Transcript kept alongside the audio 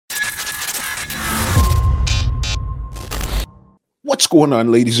going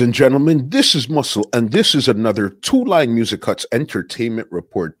on, ladies and gentlemen? This is Muscle, and this is another Two Line Music Cuts Entertainment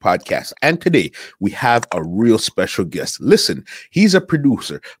Report podcast. And today we have a real special guest. Listen, he's a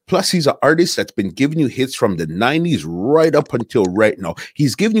producer, plus he's an artist that's been giving you hits from the 90s right up until right now.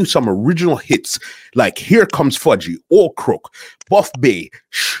 He's giving you some original hits like Here Comes Fudgy, Old Crook, Buff Bay,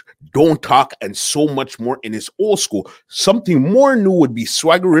 Shh, Don't Talk, and so much more in his old school. Something more new would be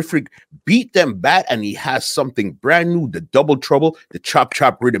Swaggerific, Beat Them Bad, and he has something brand new, the Double Trouble, the Chop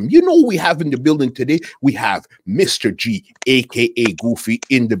Chop Rhythm. You know what we have in the building today? We have Mr. G, aka Goofy,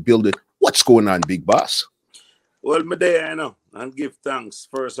 in the building. What's going on, big boss? Well, my day, I know, and give thanks,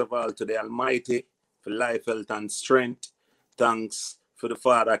 first of all, to the Almighty for life, health, and strength. Thanks for the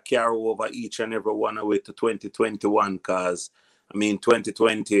Father carry over each and every one away to 2021, because,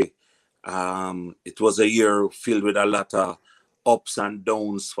 2020, it was a year filled with a lot of ups and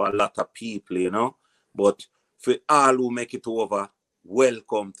downs for a lot of people, you know. But for all who make it over,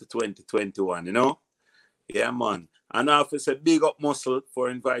 welcome to 2021, you know. Yeah, man. And I have to say big up Muscle for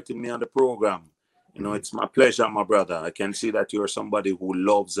inviting me on the program. You know, it's my pleasure, my brother. I can see that you're somebody who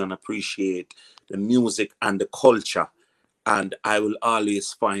loves and appreciates the music and the culture. And I will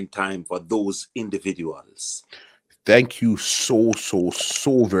always find time for those individuals. Thank you so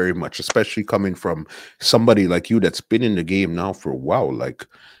very much, especially coming from somebody like you that's been in the game now for a while. Like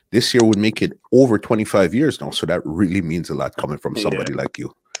this year would make it over 25 years now. So that really means a lot coming from somebody like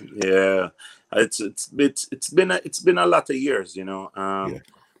you. Yeah. It's been a lot of years, you know.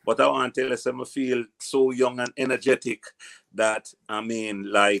 But I want to tell you, I feel so young and energetic that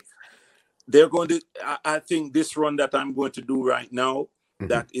they're going to. I think this run that I'm going to do right now,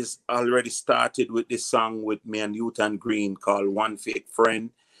 that is already started with this song with me and Youth and Green called One Fake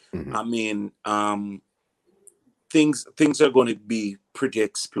Friend. Things are going to be pretty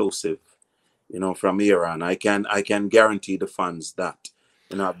explosive, you know, from here on. I can guarantee the fans that.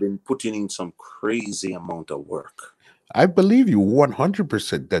 You know, I've been putting in some crazy amount of work. I believe you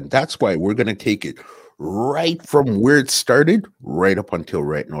 100%. Then that's why we're going to take it right from where it started right up until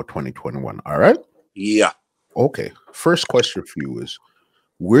right now, 2021. All right? Yeah. Okay. First question for you is,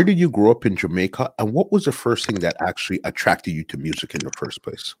 where did you grow up in Jamaica, and what was the first thing that actually attracted you to music in the first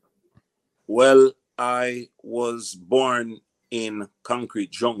place? Well, I was born in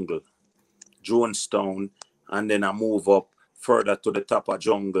Concrete Jungle, Jonestown, and then I moved up further to the top of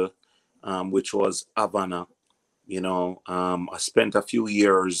Jungle, which was Havana. You know, I spent a few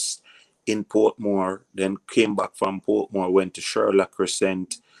years in Portmore, then came back from Portmore, went to Sherlock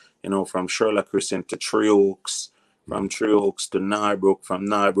Crescent, you know, from Sherlock Crescent to Tree Oaks, from Tree Oaks to Narbrook, from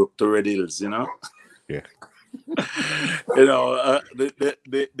Narbrook to Red Hills, you know. Yeah. You know,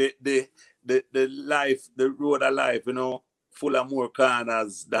 the life, the road of life, you know, full of more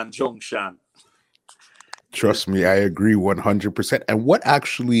corners than junction. Trust me, I agree 100%. And what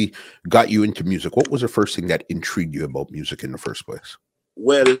actually got you into music? What was the first thing that intrigued you about music in the first place?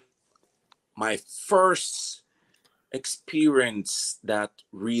 Well, my first experience that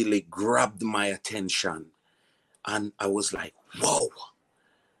really grabbed my attention, and I was like, whoa,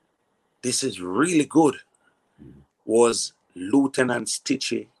 this is really good, was Lieutenant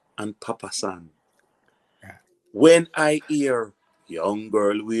Stitchie and Papa San. Yeah. When I hear, young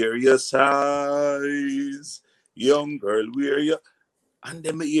girl, wear your size, young girl, wear your, and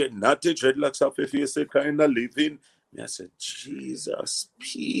then I hear, not the dreadlocks off your face, a kind of living. I said, Jesus,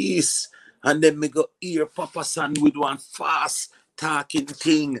 peace. And then me go hear Papa San with one fast talking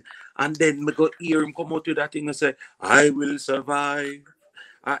thing. And then me go hear him come out with that thing and say, I will survive.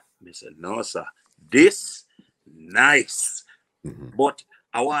 I said, no, sir, this nice. But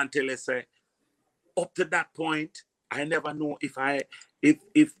I want to tell you, say, up to that point, I never know if I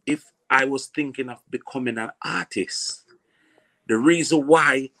was thinking of becoming an artist. The reason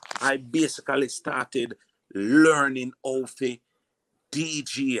why I basically started learning how to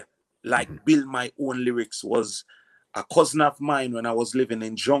DJ, like build my own lyrics, was a cousin of mine when I was living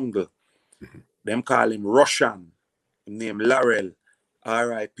in Jungle. Them call him Russian, named Laurel,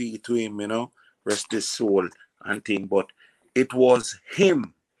 R.I.P. to him, you know, rest his soul and thing. But it was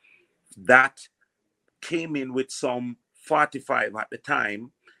him that came in with some 45 at the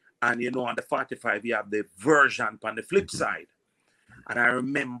time. And, you know, on the 45, you have the version on the flip side. And I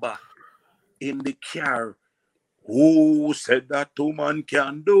remember in the car, who said that two man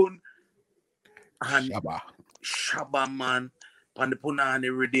can do? And Shabba man, on the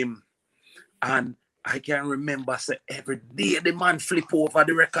Punani rhythm. And I can remember say every day the man flip over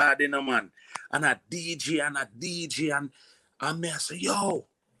the record, you know, man. And a DJ and me I say, yo,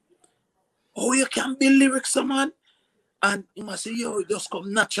 oh, you can build lyrics, man. And he must say, yo, it just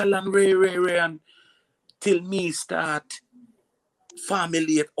come natural and rare, and till me start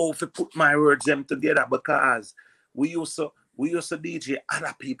formulate how to put my words them together, because we used to DJ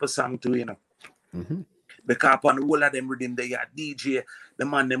other people's song too, you know. Mm-hmm. Because upon the whole of them rhythm they are DJ, the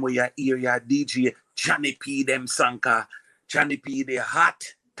man them where you hear you DJ Johnny P them sanka, Johnny P they hot,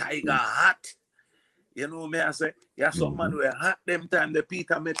 Tiger hot. You know me I say, yeah, some man were hot them time, the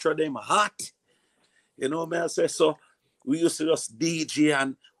Peter Metro them hot. You know me I say, so we used to just DJ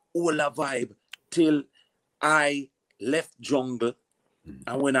and all a vibe till I left jungle.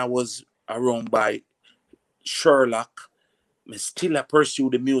 And when I was around by Sherlock, I still pursue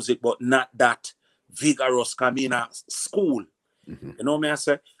the music, but not that vigorous coming at school. You know what I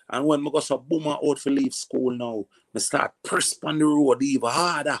say? And when I go so boomer out for leave school now, I start press on the road even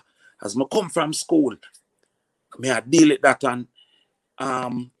harder. As I come from school, I deal with that. And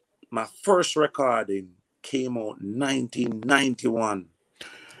my first recording came out 1991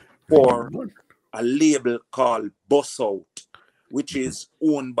 for a label called Bus Out, which is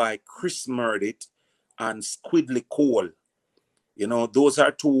owned by Chris Murdit and Squidly Cole. You know, those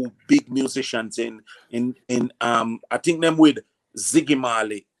are two big musicians in I think them with Ziggy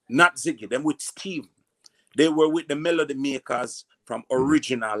Marley, not Ziggy, them with Steve. They were with the Melody Makers from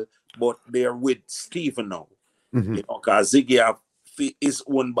Original, but they're with Stephen now. You know, because Ziggy have his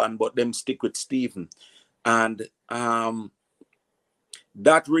own band, but them stick with Stephen. And that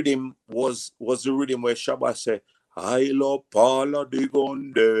rhythm was the rhythm where Shabba said, I love Paula dig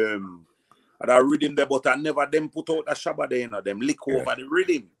on them. And I rhythm there, but I never them put out a Shabba there, you know, them lick over the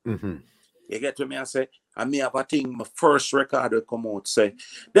rhythm. You get to me, I say, I may have a thing, my first record will come out, say,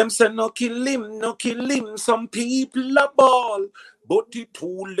 them say, no kill him, some people a ball, but it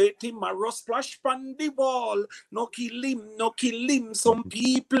too late, him a rust splash from the wall. No kill him, some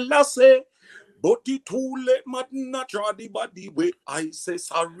people a say, but it too late, man, not try the body way. I say,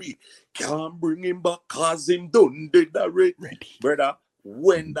 sorry, can't bring him back, cause him done did already. Brother,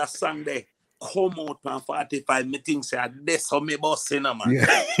 when that song there come out from 45, me think say, that's how me boss in, man.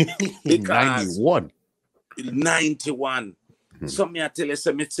 Yeah. Because 91. So me I tell you,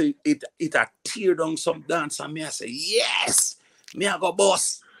 say, me say, it a tear down some dance, and me I say, yes, me I go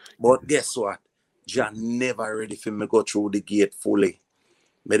boss. But guess what? John never ready for me go through the gate fully.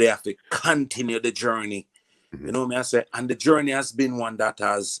 But they have to continue the journey. You know me I say, and the journey has been one that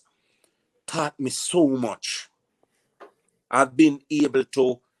has taught me so much. I've been able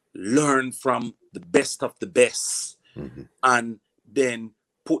to learn from the best of the best, and then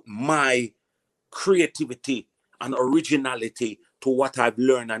put my creativity and originality to what I've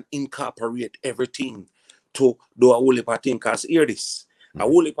learned and incorporate everything to do a whole heap of things. Because hear this, a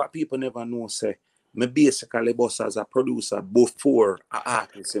whole heap of people never know, say, me basically boss as a producer before an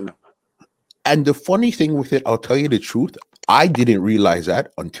artist, you know. And the funny thing with it, I'll tell you the truth, I didn't realize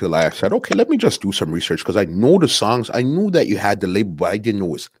that until I said, okay, let me just do some research, because I know the songs. I knew that you had the label, but I didn't know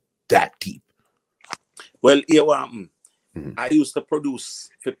it was that deep. Well, here what happened. I used to produce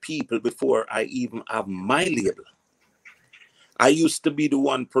for people before I even have my label. I used to be the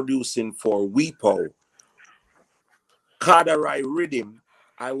one producing for Weepo. Carderai Rhythm,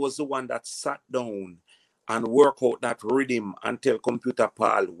 I was the one that sat down and work out that rhythm and tell Computer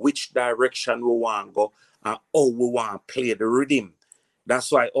Paul which direction we want to go and how we want to play the rhythm. That's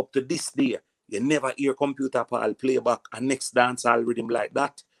why up to this day, you never hear Computer Paul play back a next dancehall rhythm like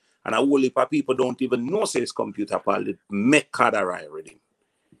that. And a whole heap of people don't even know say it's Computer Paul. It make Carderai Rhythm.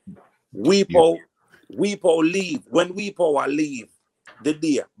 Weepo leave. When Weepo leave the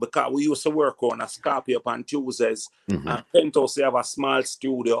day, because we used to work on a Scorpio on Tuesdays, and Penthouse have a small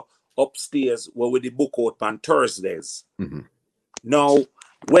studio upstairs where we the book out on Thursdays. Now,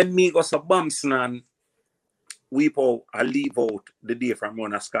 when me go to Bamson and Weepo I leave out the day from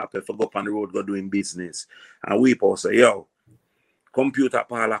one of Scorpio for go up on the road go doing business, and Weepo say, yo, Computer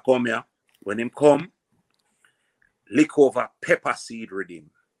Paul come here. When him come, lick over Pepper Seed Rhythm.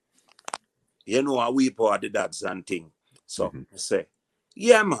 You know how Weepo did that and thing. So I say,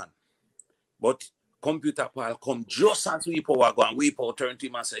 yeah, man. But Computer Paul come just as Weepo were going. Weepo turn to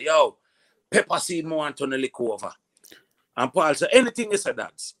him and say, yo, Pepper Seed more want to lick over. And Paul said, anything is said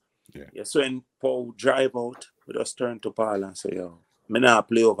that. Yeah. So when Paul drive out, we just turn to Paul and say, yo, me not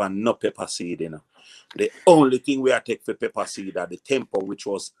play over no Pepper Seed, you know. The only thing we are take for Pepper Seed are the tempo, which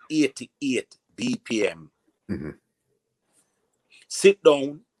was 88 BPM. Sit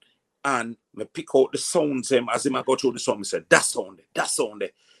down and me pick out the sounds as him I go through the song. Me say, that sound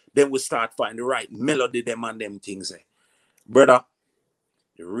there. Then we start find the right melody them and them things there. Brother,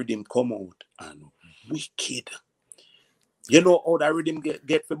 the rhythm come out and wicked. You know how that rhythm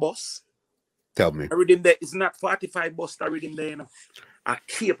get for boss? Tell me. The rhythm there is not 45 bus, that rhythm there, you know. A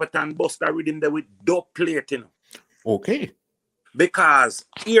Caperton bus, that rhythm there with dub plate, you know. Okay. Because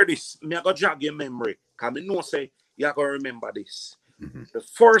hear this, me I go jog your memory. Cause me know say you are gonna remember this. Mhm. The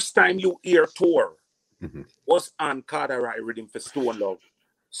first time you hear Tour Mhm. was on Carterai Rhythm for Stone Love.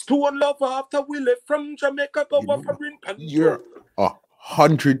 Stone Love after we left from Jamaica go You know, offering you're control.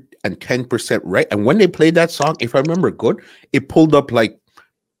 110% right. And when they played that song, if I remember good, it pulled up like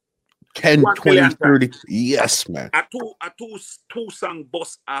 10, 1 20, million 30. times. Yes, man. A two song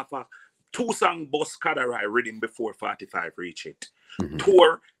bus after 2 song bus Carterai Rhythm before 45 reach it. Mhm.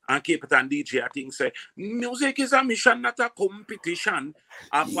 Tour and keep it on DJ. I think say music is a mission, not a competition.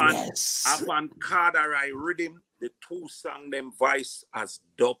 Yes. Upon Carterai Rhythm, the 2 song them voice as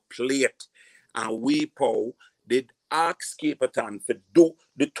dub plate. And Weepo did ask Caperton to do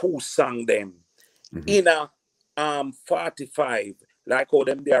the 2 song them Mhm. in a 45, like how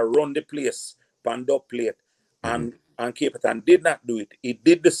them they run the place, pan dub plate. Mhm. And Caperton did not do it. He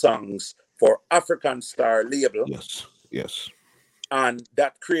did the songs for African Star label, Yes. Yes. and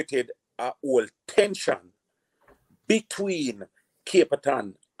that created a whole tension between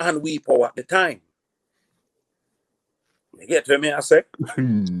Caperton and Weepo at the time. You get what me I say?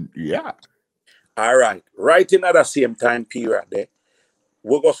 Yeah. All right. Right in at the same time period there,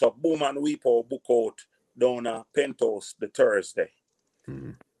 we got some Boom and Weepo book out down at Penthouse the Thursday.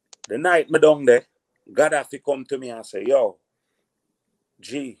 Mhm. The night me down there, God have to come to me and say, yo,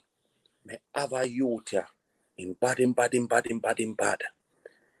 G, me have a youth here in bad. Me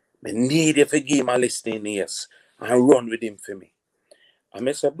need you to give him a listening ears and run with him for me. And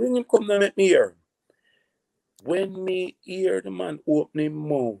I said, bring him come and let me hear him. When me hear the man open his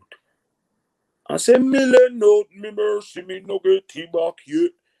mouth, I say, million out me mercy, me no get him back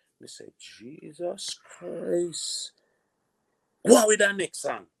yet. I said, Jesus Christ. Go on with that next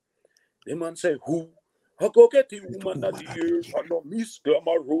song. The man say, who? I go get the woman of the year, I know Miss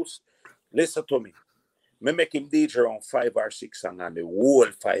Glamorous. Listen to me. Me make him DJ on 5 or 6 song and the whole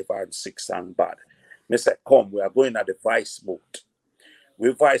 5 or 6 song bad. Me say, come, we are going at the Vice boat.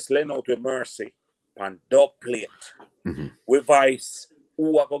 We Vice Len out with Mercy and dub plate. Mhm. We Vice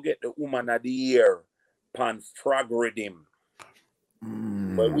who are going to get the woman of the year pan frag rhythm.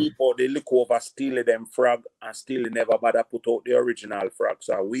 But we put the look over steal them frag and still never bother put out the original frag.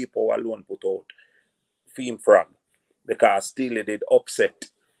 So we put alone put out theme frag because Steely did upset.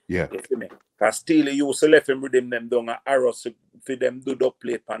 Yeah. You see me? Because Steely used to left him rhythm them down at arrows for them do the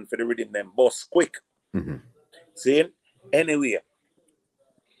plate pan for the rhythm them bust quick. Mhm. See? Anyway,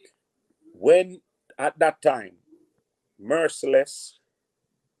 when at that time, Merciless,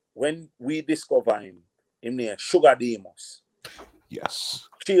 when we discover him name Sugar Demos. Yes.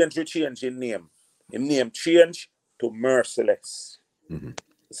 Change in name. Him name change to Merciless. Mhm.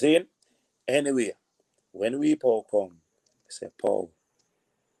 See? Anyway, when we Paul come, I say, Paul,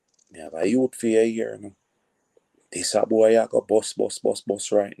 me have a youth for a year now. This a boy I go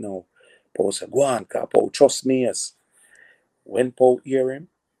bust right now. Paul said, go on, cause Paul trust me as. When Paul hear him,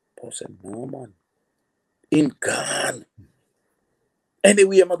 Paul said, no man. In gone.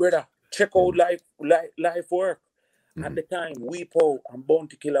 Anyway, my brother, check out life work. At Mhm. the time, Weepo and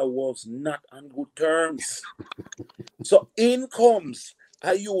Bounty Killer was not on good terms. So in comes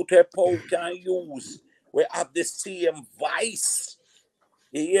a youth Paul can use. We have the same vice.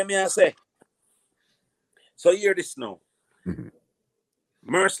 You hear me I say? So hear this now. Mhm.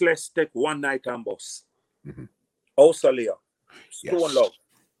 Merciless take one night on bus. Mhm. Australia. Stone Yes. Love.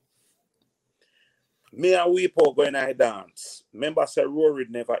 Me and Weepo going to dance. Remember, say Rory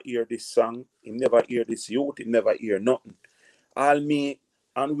never hear this song. He never hear this youth. He never hear nothing. All me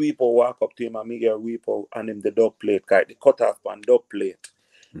and Weepo walk up to him and me hear Weepo and him the dub plate, the cut off and dub plate,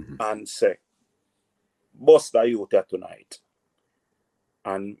 Mhm. and say, bust the youth here tonight.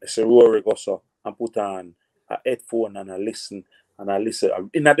 And say Rory goes up and put on a headphone and I listen. And I listen.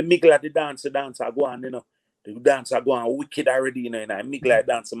 In the middle of the dance I go on, you know. The dance I go on wicked already, you know. In the middle of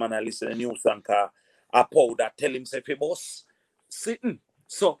the dance, man, I listen to a new song called A Powder. Tell him, say, boss, sitting.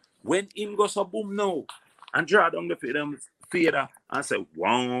 So when him goes up, boom, now, and draw down the fader and say,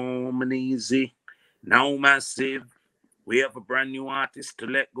 warm and easy, now massive. We have a brand new artist to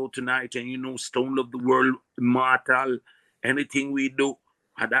let go tonight, and you know, Stone of the World, immortal. Anything we do,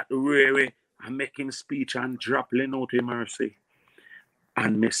 and that really, I'm making speech and dropping out in mercy.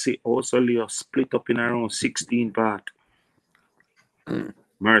 And Messi also Leo split up in around 16 part. Mm.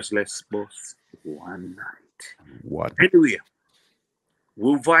 Merciless boss one night. What? Anyway,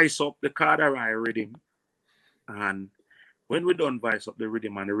 we'll vice up the Carterai rhythm. And when we done vice up the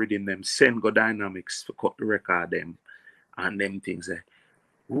rhythm and the rhythm them send go dynamics to cut the record them and them things there.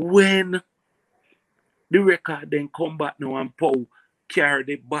 When the record then come back now and Paul carry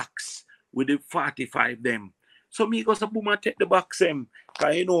the box with the 45 them. So me go some boom and take the box them.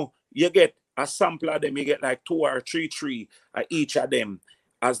 Cause you know, you get a sample of them, you get like 2 or 3 each of them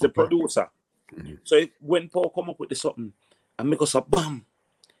as the producer. So when Paul come up with the something, and me go some bam,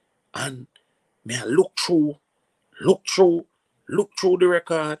 and me I look through the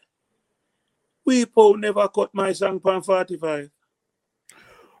record. We Paul never cut my song pan 45.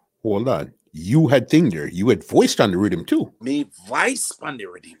 Hold on. You had thing there. You had voiced on the rhythm too. Me voice on the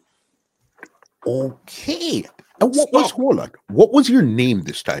rhythm. Okay. And what was your name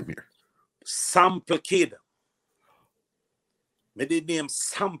this time here? Sample Kid. Me did name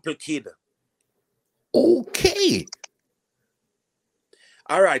Sample Kid. Okay.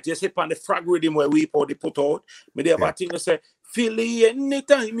 All right, you see on the frag rhythm where we put out. Me there a thing to say, Philly,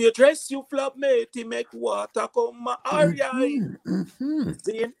 anytime you dress, you flop mate, to make water come my area.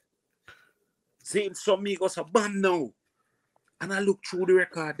 See, so me goes a band now. And I look through the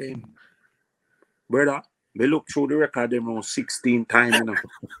record then. Brother, me look through the record them around 16 times, you know.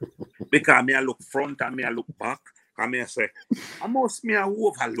 Because me I look front and me I look back. And me I say, I must me I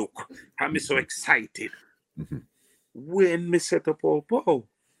overlook. And me so excited. When me set up Paul,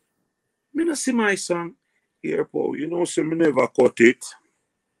 me not see my song. Here, Paul, you know, so me never cut it.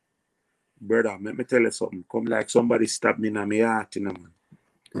 Brother, let me tell you something. Come like somebody stab me in my heart, you know,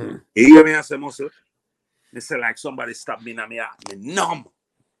 man. You hear me I say, muscle? Me say like somebody stab me in my heart. Me numb.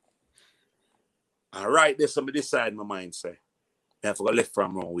 And right there, somebody decide my mind say, I have to go left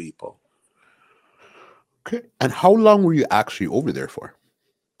from wrong way, Paul. Okay. And how long were you actually over there for?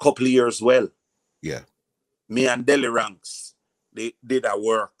 Couple of years well. Yeah. Me and Deli Ranks, they did our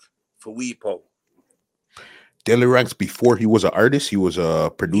work for Weepo. Deli Ranks, before he was an artist, he was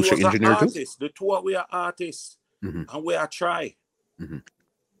a producer, he was engineer an artist. too? The two we are artists. And we are try.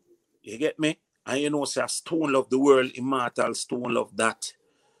 You get me? And you know, say Stone love the world, immortal Stone love that.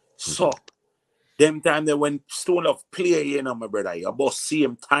 So, them time that when Stone love play, you know, my brother, you both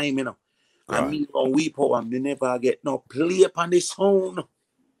same time, you know. And me on Weepo, and me never get no play upon the sound.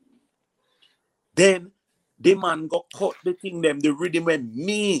 Then the man got cut the thing them, the rhythm when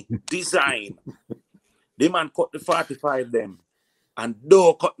me design. The man cut the 45 them and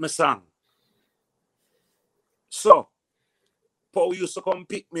do cut my song. So Paul used to come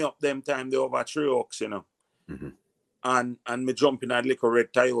pick me up them time they over 3 Oaks, you know. And me jump in a little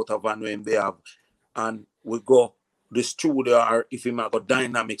red Toyota van when they have. And we go the studio or if he might go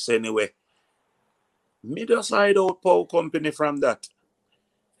Dynamics anyway. Me just hide out Paul company from that.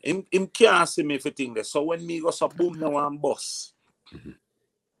 Him can't see me if you think that. So when me go so boom now I'm boss.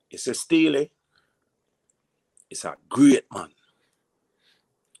 It's a Steely. It's a great man.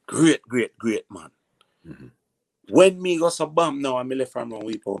 Great man. When me go so bam now and me left from wrong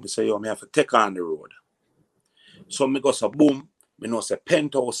Weepo, me say, yo, me have to take on the road. So me go so boom, me know say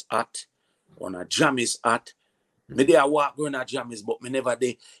Penthouse at, on a Jammy's at. Me there walk going at Jammy's, but me never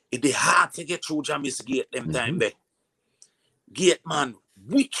there. It's hard to get through Jammy's gate them time there. Gate man,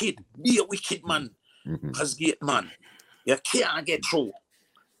 wicked, be a wicked man. As gate man, you can't get through.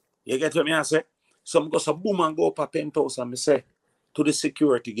 You get what me say? So me go so boom and go up a Penthouse and me say to the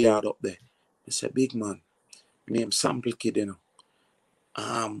security guard up there, me say, big man, name Sample Kid, you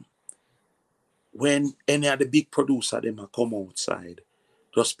know. When any of the big producer them come outside,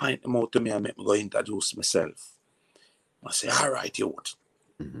 just point them out to me and make me go introduce myself. I say, all right, you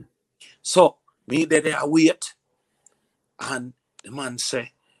would. So me there I wait, and the man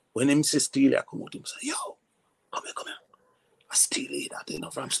say, when him see Steely, I come out, him say, yo, come here. I Steely that, you know,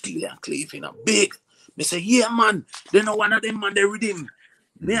 from Steely and Cleve, you know, big. Me say, yeah, man, they know one of them man, they read him.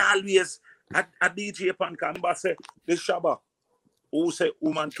 Me always, at DJ Pancamba say, this Shabba, who say,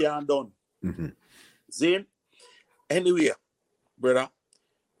 woman can't done. Zane, anyway, brother,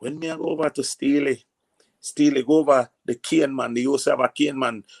 when me go over to Steely go over the cane man, they used to have a cane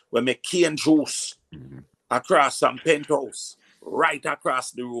man where make cane juice across some Penthouse, right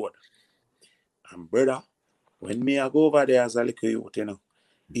across the road. And brother, when me I go over there as a little youth, you know,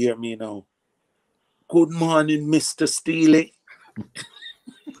 hear me now. Good morning, Mr. Steely.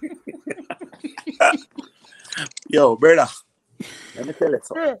 Yo, brother, let me tell you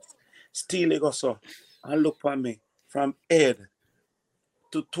something. Steely go so and look for me from head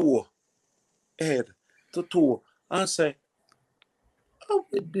to toe, and say, how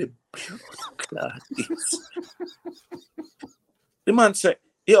did the class is? The man say,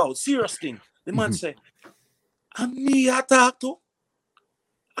 yo, serious thing. The man say, and me I talk to?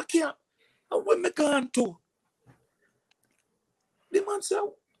 I can't. And when me gone to? The man say,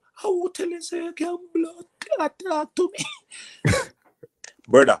 how would tell you say you can blood talk to me?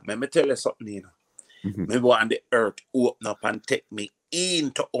 Brother, let me tell you something, you know. Me want the earth open up and take me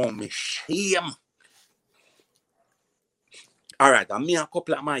into all my shame. All right, and me and a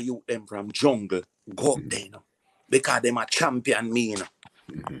couple of my youth them from jungle go up there, you know, because them a champion me, you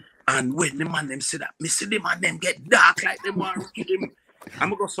know. And when the man them see that, me see the man them get dark like them want to kill him.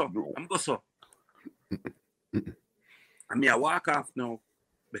 I'm go so. And me I walk off now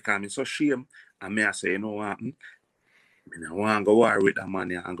because I'm so shame. And me I say, you know what? Me I want to go war with that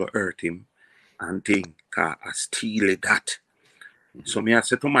man and go hurt him and think, cause I steal that. So me I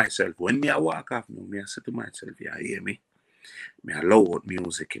say to myself, when me I walk off now, me I say to myself, you hear me? Me I loud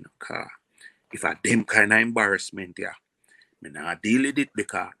music in the car. If I them kind of embarrassment, yeah, me not deal with it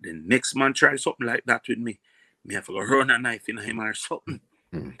because the next man try something like that with me. Me have to go run a knife in him or something.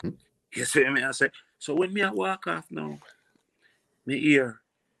 You see me? I say, so when me I walk off now, me hear,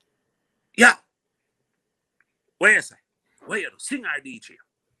 yeah, what you say? What you do? Sing or DJ?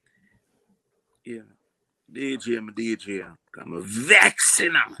 Yeah, DJ, I'm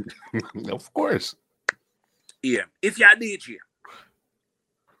vexing now. Of course. Yeah, if you're a DJ,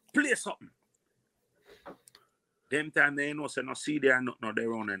 play something. Them time they know say no CD or nothing, no, they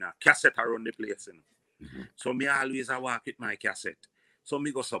run in a cassette around the place. You know? So me always I walk with my cassette. So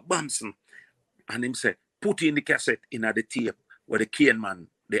me go so Bamson and him say, put in the cassette in the tape where the cane man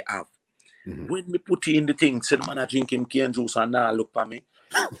they have. When me put in the thing, say the man a drinking cane juice and now look for me.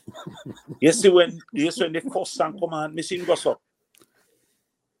 You see when the first song come on, me see him go so.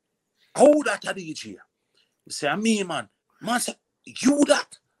 How that a DJ? Me say, me man say, you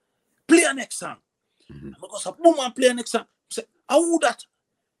that? Play a next song. I'm go so boom and play a next song. Me say, how that?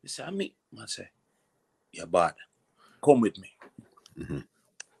 Me say, me man say, you're bad. Come with me.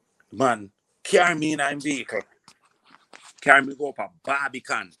 Man, carry me in a vehicle. Carry me go up a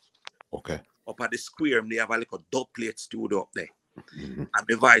Barbican. Okay. Up at the square, they have a little dub plate studio up there. And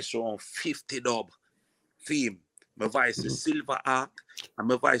my voice on 50 dub theme. My voice is Silver Arc. And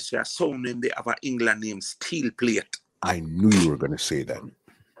my voice is sound name they have an England name, Steel Plate. I knew you were going to say that.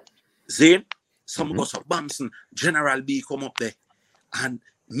 Zane, some goes up Bamson, General B come up there. And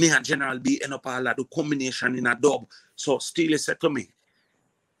me and General B end up all that the combination in a dub. So Steely said to me,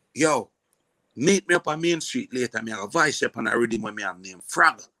 yo, meet me up on Main Street later. Me have a voice up and a rhythm when me have name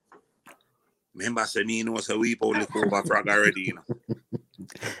Frog. Remember, say me know so we probably over Frog already, you know.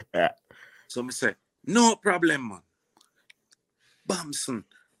 Yeah. So me say, no problem, man. Bamson,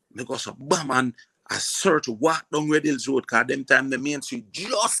 me go so bam and I search walk down Red Hills Road because them time the Main Street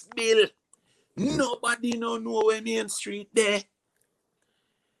just built. Nobody know where Main Street there.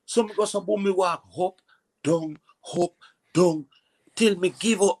 So me go so boom me walk up, down, till me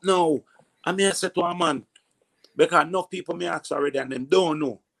give up now. And me I say to a man, because enough people me ask already and them don't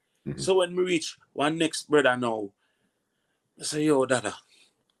know. So when me reach one next brother now, I say, yo, Dada,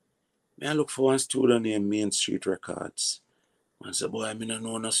 me I look for one studio named Main Street Records. I say, boy, I don't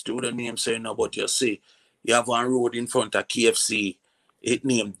know no studio name saying no, but you see, you have one road in front of KFC, it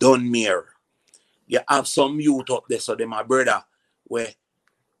named Dunmere. You have some youth up there, so they my brother, where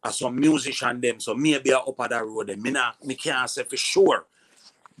are some musician them, so maybe I up at that road. Me can't say for sure.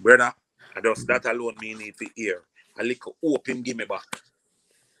 Brother, I just that alone me need to hear. A little hope him give me back.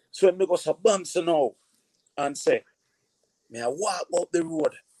 So when me go so Bamson now and say, me I walk up the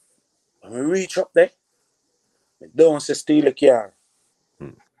road. When we reach up there, me don't say steal a car.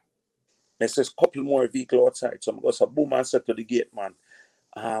 There's a couple more vehicles outside. So I go so boom and say to the gate man,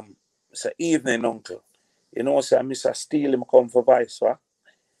 it's an evening, uncle. You know, say Mr. Steele him come for vice, right?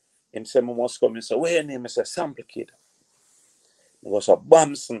 Him say me must come. He say, where your name? I say, Sample Kid. I go so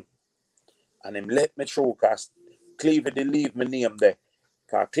Bamson. And him let me through because Clevie did leave my name there.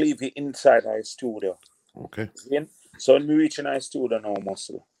 Because Clevie inside our studio. Okay. See? So when we reach in our studio now,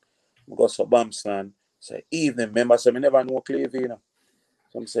 muscle. I go so Bamson and say, evening. Remember, so I never know Clevie, you know.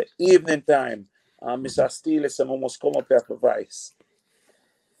 So I say, evening time. And Mr. Steele said, I must come up here for vice.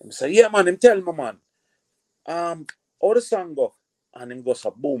 I say, yeah, man. Him tell me, man. How the song go? And him goes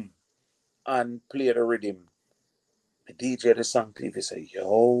a boom and play the rhythm. The DJ the song Clevie say,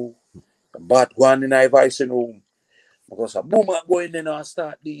 yo, the bad one in our voice room. Because a boom I go in there and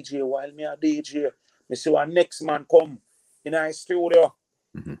start DJ while me a DJ. Me see one next man come in our studio.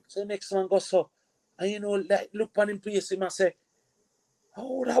 So the next man goes so, and you know, like look on him place him and say,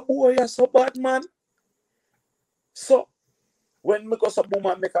 oh that boy is so bad, man. So when me go so boom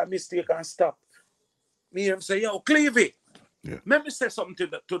and make a mistake and stop, me him say, yo, Clevie, let me say something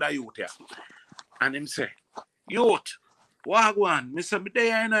to the youth here. And him say, youth, wagwan, me say me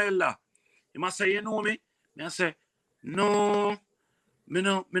there in Ella. He must say, you know me? Me I say, no, me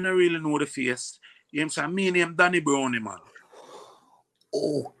no really know the face. Him say, me name Danny Brownie, man.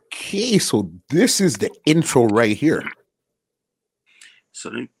 Okay, so this is the intro right here.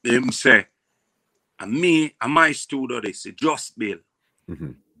 So him say, And me and my studio, they say, just Bill.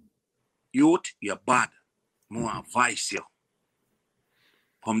 Mm-hmm. Youth, you're bad. More advice you.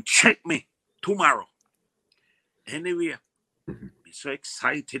 Come check me tomorrow. Anyway, I'm so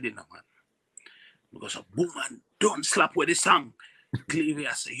excited, man. Because a woman don't slap with the song. Clearly,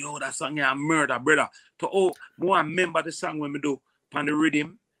 I say, yo, that song, yeah, murder, brother. To more remember the song when we do on the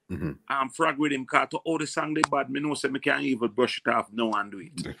rhythm. And frag with him, because to all the song they bad, me know say me can't even brush it off now and do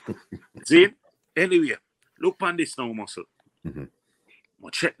it. See? Anyway, look on this now, muscle. I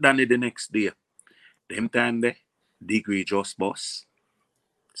check Danny the next day. Them time there, Degree just boss.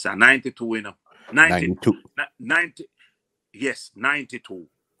 It's a 92, you know. 90. Yes, 92.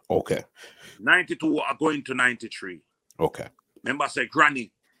 Okay. 92 are going to 93. Okay. Remember, I say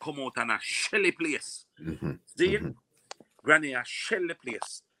Granny come out on a shelly place. See? Granny a shelly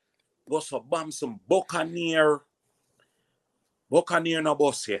place. Go so bam some Buccaneer no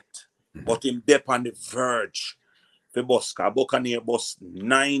bus yet. But him dep on the verge. The bus, Buccaneer bus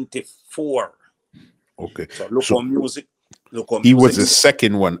 94. Okay. So look on music. He was the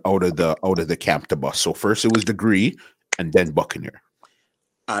second one out of the camp to bus. So first it was Degree and then Buccaneer.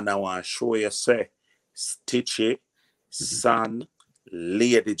 And I want to show you, say, Stitchy, Son,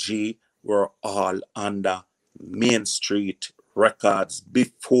 Lady G were all under Main Street Records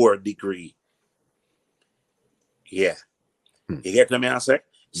before Degree. Yeah. You get what I say?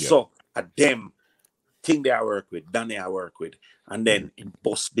 Yeah. So, them thing they I work with, Danny I work with, and then in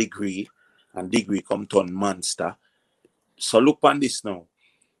post Degree, and Degree come turn Monster. So look on this now.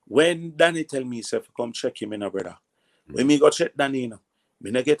 When Danny tell me, say, come check him in, brother. When me go check Danny, you know,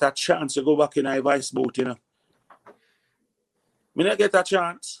 me not get a chance to go back in a vice boat, you know. Me not get a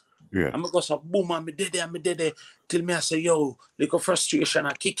chance. Yeah. I'm going to boom, and me did there. Till me I say, yo, little frustration,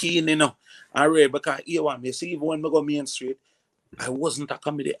 I kick in, you know. I read, because here one, you see, even when I go Main Street, I wasn't a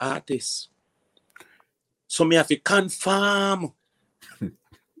comedy artist. So me have to confirm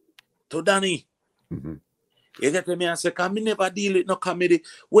to Danny. You get me? I say, because me never deal with no comedy.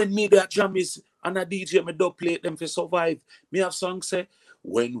 When me that jam is and a DJ, me don't play them for survive. Me have song say,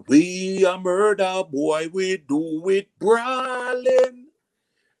 when we a murder, boy, we do it brawling.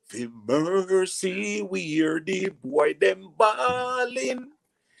 The mercy, we're the boy, them balling.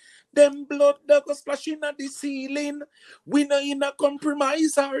 Them blood that go splashing at the ceiling. We no in a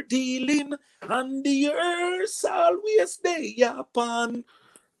compromise our dealing. And the earth always stay upon.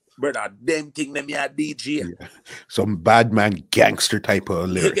 Brother, them thing them here DJ. Yeah. Some bad man gangster type of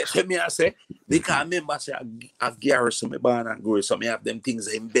lyrics. You get me, I say? Because I remember say I garrison me born and grow, so me have them things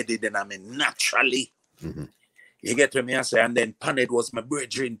embedded in me naturally. You get me, I say? And then Panet was my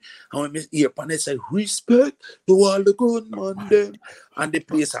brethren. And when me hear Panet say, respect to all the good man them. And the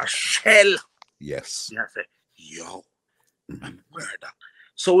place a shell. Yes. And I say, yo, I'm murder.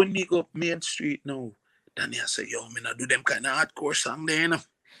 So when me go up Main Street now, then I say, yo, me not do them kind of hardcore song there, you know.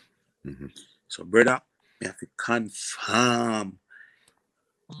 So, brother, me have to confirm.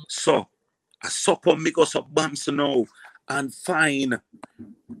 So, I suck on me go so bams now and fine.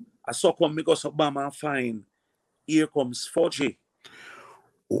 I suck on me go so bam and fine. Here comes Fudgy.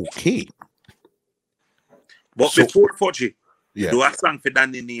 Okay. But so, before Fudgy, yeah, do a song for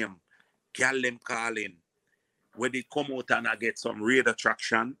Danny name. Girl them calling. When they come out and I get some radio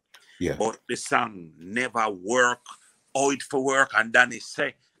traction. Yeah. But the song never work. How it for work. And Danny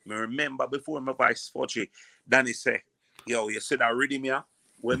say, me remember before my vice Fudgy, Danny say, yo, you see that rhythm here?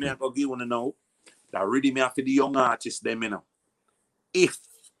 When me I go give one know, that rhythm here for the young artists, them, you know. If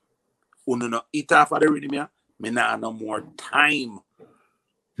you know it off of the rhythm here, me not no more time.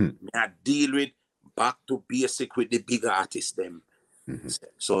 Me I deal with back to basic with the big artists, them.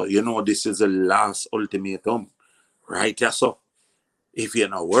 So, you know, this is the last ultimatum. Right, yeah, so. If you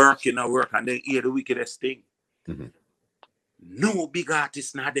not work, you not work, and then hear the wickedest thing. No big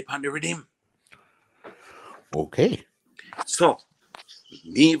artist now depend on rhythm. Okay. So,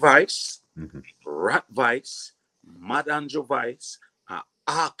 me Vice, Rat Vice, Mad Angel Vice, and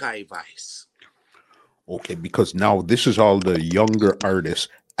Archive Vice. Okay, because now this is all the younger artists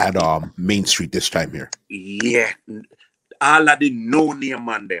at Main Street this time here. Yeah. All of the no-name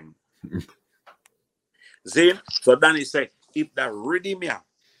man them. See? So Danny say, if that rhythm here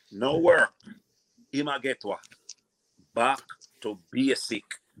no work, he might get what? Back to basic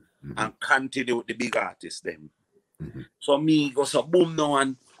and continue with the big artists them. So me go so boom now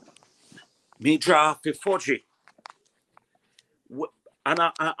and me draw for Fudgy. And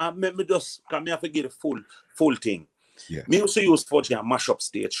I me just can me have to get the full thing. Yeah. Me also use Fudgy and mash up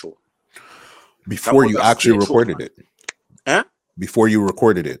stage show. Before you actually recorded it. Huh? Before you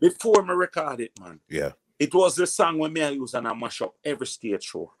recorded it. Before me record it, man. Yeah. It was the song when me I use and I mash up every stage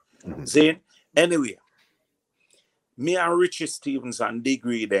show. Then Anyway, me and Richie Stevens and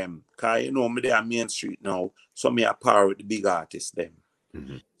Degree them, cause you know me they are Main Street now, so me a par with the big artists them.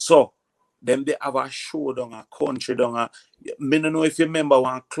 So them they have a show down a country down a. Me don't know if you remember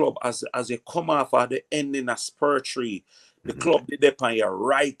one club as you come off at the ending of Spur Tree, the club did up on your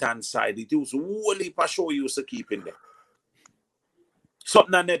right hand side. It was whole heap of show you used to keep in there.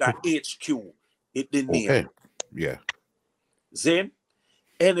 Something another HQ. It didn't name. Yeah. Zane.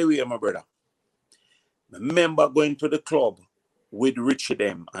 Anyway, my brother. Remember going to the club with Richie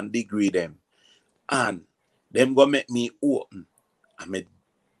them and Degree them, and them go make me open. I me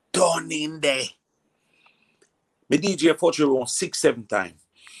done in there. Me DJ for you around 6-7 times.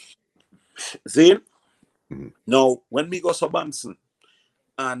 See? Now, when me go to Banson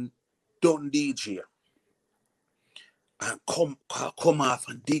and done DJ and come off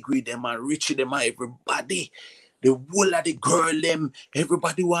and Degree them and Richie them and everybody, the whole of the girl them,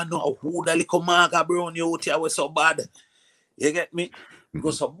 everybody want to know who the little Marga Brown you out here was so bad. You get me?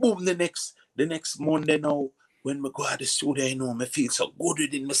 Go so boom the next Monday now, when me go to the studio, you know, me feel so good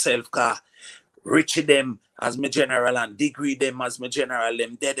within myself, cause Richie them as my general and Degree them as my general,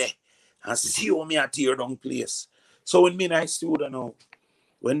 them dead and see how me at tear down place. So when me in the studio now,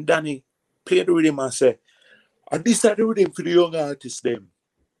 when Danny played the rhythm and say, and this is the rhythm for the young artists them.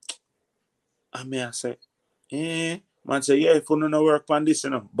 And me I say, man say, yeah, if you don't work on this, you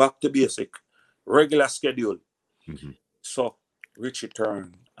know, back to basic, regular schedule. So Richie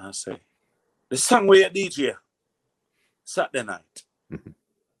turned and say, the song where you DJ Saturday night.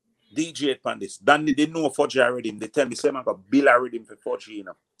 DJ on this. Danny didn't know 4G already. They tell me, say, I got bill already for 4G, you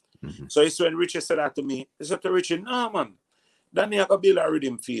know. So it's when Richie said that to me. He said to Richie, no, man. Danny, I got bill already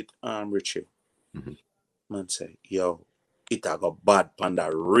in feet. Richie. Man say, yo, it I got bad panda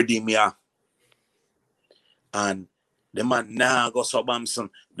rhythm here. And the man now go so Bamson.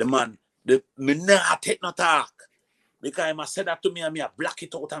 The man, me nah take no talk. Because I said that to me and me I black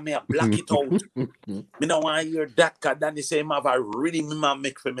it out and me I black it out. Me don't want to hear that because Danny say I have a rhythm me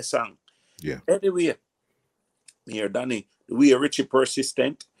make for me song. Yeah. Anyway, me hear Danny, the way Richie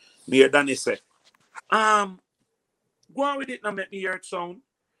persistent, me hear Danny say, go on with it now, make me hear it sound.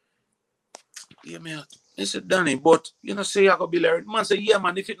 Yeah, me I said, Danny, but you know, say I got Bill Rhythm. Man say, yeah,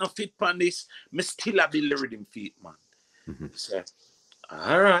 man, if it not fit pan this, me still a Bill Rhythm feet, man. Say,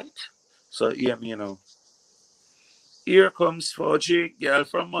 all right. So, yeah, me, you know, here comes 4G, girl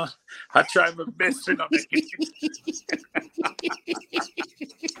from I try my best to not make it.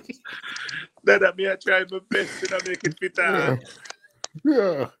 That me I try my best to not make it fit.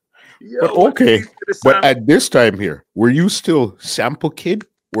 Yeah. Yo, But okay. But at this time here, were you still Sample Kid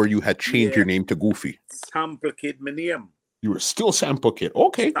or you had changed your name to Goofy? Sample Kid, my name. You were still Sample Kid.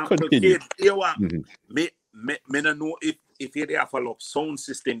 Okay, Sample continue. Kid. You what? Me don't know if you there follow sound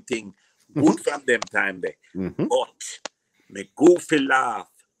system thing good from them time there. But me Goofy laugh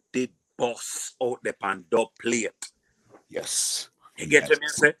did boss out the pan dub plate. Yes. You get what me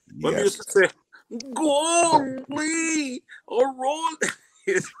say? When we used to say, go we or roll.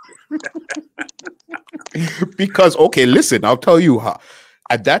 Because okay, listen, I'll tell you how.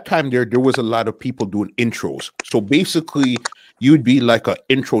 At that time, there was a lot of people doing intros. So basically, you'd be like an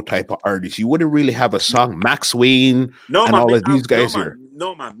intro type of artist. You wouldn't really have a song. Max Wayne and all of these guys here.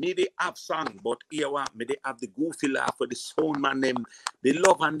 No man, me they have song, but here what? Me they have the Goofy laugh for the sound man them. They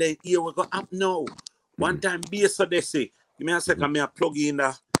love and then here we go up now. One time, bass so they say, give me a second, me a plug in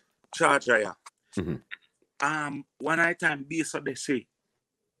the charger here. One night time, bass so they say,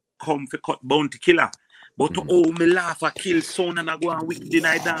 come for cut Bounty Killer. But oh, me laugh, I kill son and I go and wicked in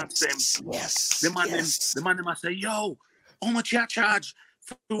I dance them. Yes. The man them say, yo, how much you charge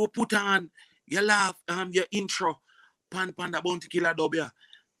for put on your laugh, your intro, pan the Bounty Killer dub here.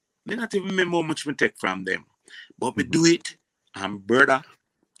 Me not even remember how much me take from them. But me do it, and brother,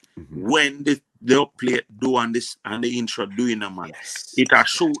 when they play it, do on this and the intro doing a man, it a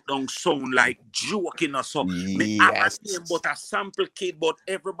shoot down sound like joking or so. Me have a name but a Sample Kid, but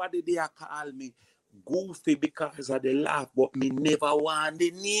everybody there call me Goofy because of the laugh, but me never want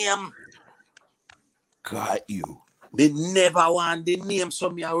the name. Got you. Me never want the name, so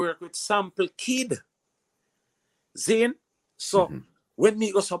me I work with Sample Kid. Zane, so when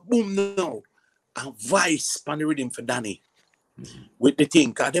me go so boom now, and Vice pan the rhythm for Danny. With the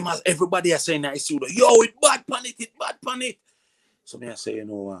thing, cause them as everybody are saying I see yo, it bad pan it. So me I say, you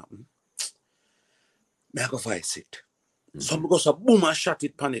know, me I go Vice it. So me go so boom and shot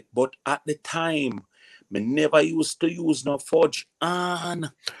it pan it. But at the time, me never used to use no fudge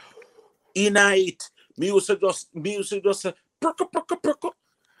on in it. Me used to just perk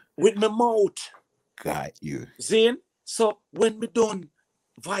with my mouth. Got you. Zane, so when me done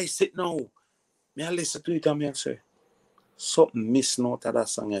Vice it now, Me I listen to it and me I say, something missing out of that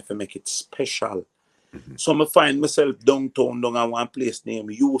song if I make it special. So I find myself downtown down at one place named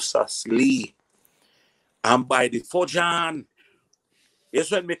Usas Lee. And by the Fojan,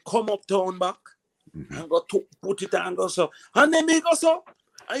 yes, when me come uptown back, and go to put it and go so. And then me go so.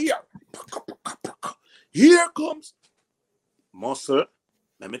 And here comes Muscle.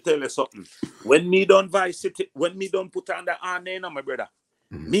 Let me tell you something. When me done Vice City, when me done put on the name, my brother,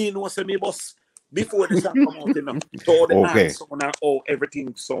 me know say me boss before the song come out, you know. So the answer and all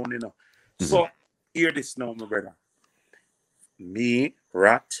everything sound, you know. So hear this now, my brother. Me,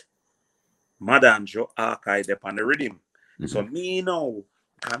 Rat, Madanjo, Archive upon the rhythm. So me know,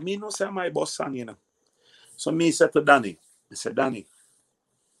 and me know say my boss song, you know. So me said to Danny, I said, Danny,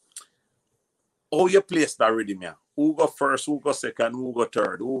 how you place that rhythm here? Who go first, who go second, who go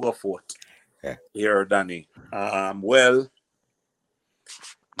third, who go fourth? Yeah. Here, Danny. Well,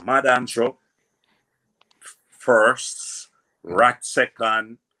 Madanjo first, Rat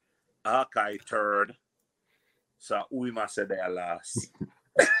second, Archive third. So we must say there last.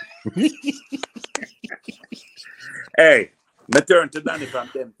 Hey, me turn to Danny from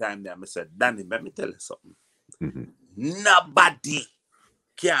them time there. I said, Danny, let me tell you something. Nobody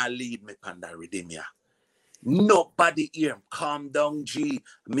can lead me on that rhythm here. Nobody here. Calm down, G.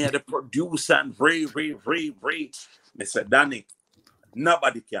 Me the producer and Ray. I said, Danny,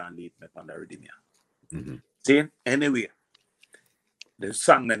 nobody can lead me on that rhythm here. See, anyway, the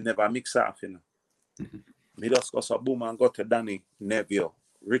song that never mix off, you know. Me just go so boom and go to Danny Neville,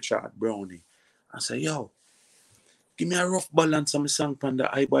 Richard Brownie. I say, yo, give me a rough balance of my song on the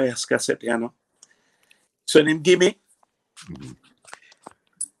iBuyers cassette, you know. So him give me.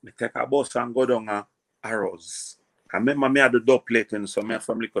 Me take a bus and go down Arrows. I remember me had the dub plate in, so my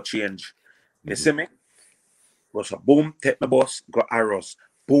family could change. You see me? Go so boom, take my bus, go Arrows.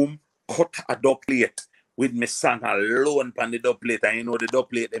 Boom, cut a dub plate with me song alone on the dub plate. And you know the dub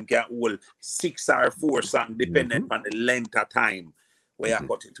plate them can hold 6 or 4 songs depending on the length of time where I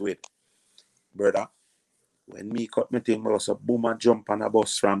cut it with. Brother, when me cut my thing, I was a boom and jump on a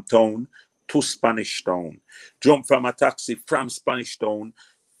bus from town to Spanish Town. Jump from a taxi from Spanish Town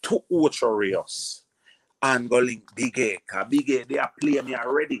to Ocho Rios. And go link Big A. Because Big A, they are playing me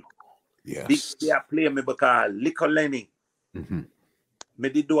already. Yes. Big A, they are playing me because Little Lenny. Me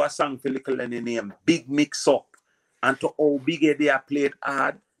did do a song for Little Lenny named Big Mix Up. And to all Big A, they are played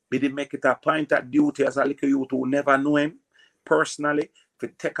hard. Me did make it a point of duty as a little youth who never know him personally to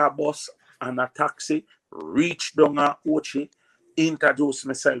take a bus and a taxi, reach down at Ochi, introduce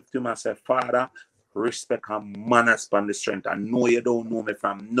myself to myself, Father, respect and manners on the strength. I know you don't know me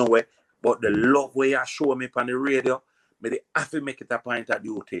from nowhere, but the love where you show me on the radio, me they have to make it a point of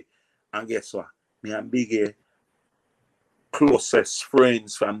duty. And guess what? Me and Big A, closest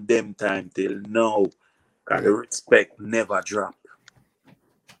friends from them time till now. Because the respect never drop.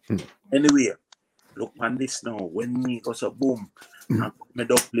 Anyway, look on this now. When me goes a boom, and put me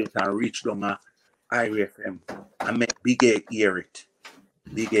dub plate and reach down at IRFM, I make Big A hear it.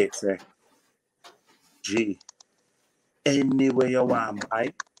 Big A say, G, anywhere you want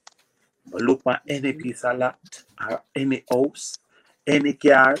buy, look at any piece of lot, or any house, any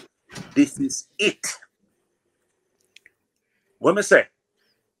car, this is it. What me say?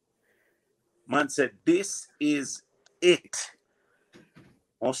 Man said, this is it.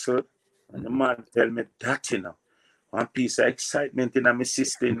 Also, and the man tell me that, you know. One piece of excitement in my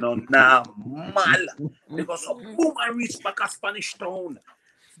system now, mal. Because so boom, I reach back at Spanish Town.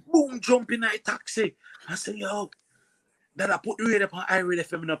 Boom, jump in a taxi. I say, yo, that I put the radio on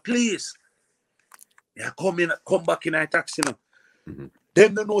IRFM now, please. Yeah, come back in a taxi now.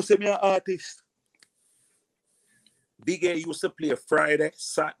 Them don't know say me an artist. Big A used to play Friday,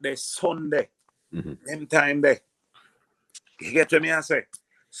 Saturday, Sunday. Them time there. You get what me I say?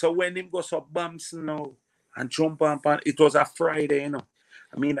 So when him go so bumps now and jump on, it was a Friday, you know.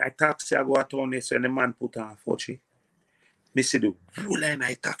 I mean, I taxi, I go at town, so the man put on 40. Me see the whole line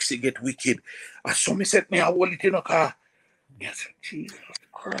I taxi get wicked. And so me said, me I hold it in a car. I said, Jesus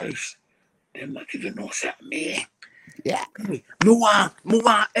Christ. Them not even know something me. Yeah. Me want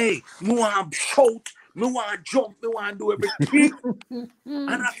shout, me want jump, me want do everything. And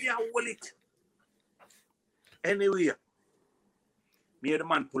I feel hold it. Anyway, me and the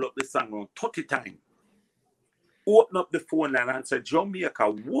man pull up the song around 30 times. Open up the phone line and say, Jamaica,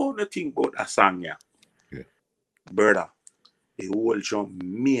 one thing about a song here. Yeah. Brother, the whole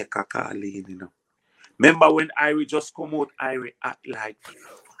Jamaica calling, you know. Remember when Irie just come out, Irie act like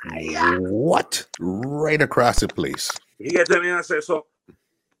fire. What? Right across the place. You get me? I say, so,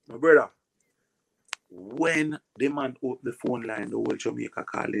 my brother, When the man open the phone line, the whole Jamaica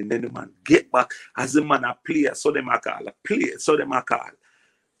calling, then the man get back as the man a player, so them a call, a player, so them a call.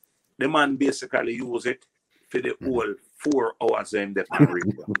 The man basically use it for the whole 4 hours in the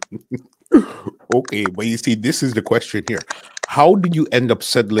radio. Okay, but you see, this is the question here. How did you end up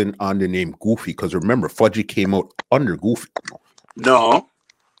settling on the name Goofy? Because remember, Fudgy came out under Goofy. No,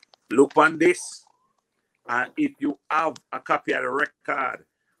 look on this. And if you have a copy of the record,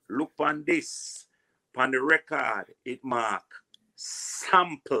 look on this. On the record, it mark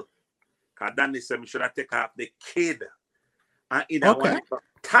sample. Because Danny said, should I take off the kid? And in a one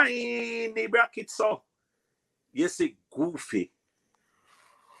tiny bracket, so you see Goofy.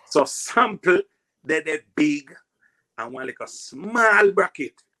 So sample, they're big, and one like a small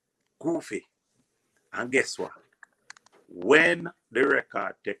bracket, Goofy. And guess what? When the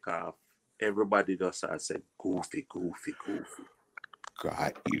record take off, everybody just said Goofy, Goofy, Goofy.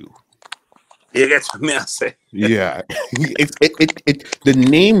 Got you. You get what me I say? Yeah. The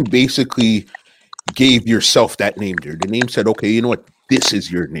name basically gave yourself that name there. The name said, okay, you know what? This is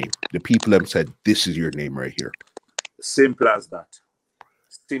your name. The people have said, this is your name right here. Simple as that.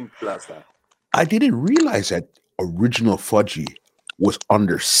 Simple as that. I didn't realize that original Fudgy was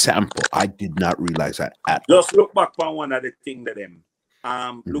under sample. I did not realize that at all. Just look back on one of the things that them.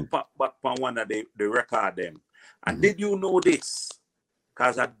 Look back on one of the record them. And did you know this?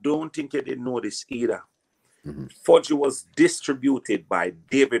 Because I don't think you didn't know this either. Fudgy was distributed by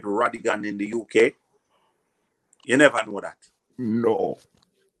David Rodigan in the UK. You never know that. No.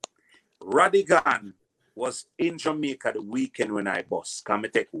 Rodigan was in Jamaica the weekend when I bus. Can I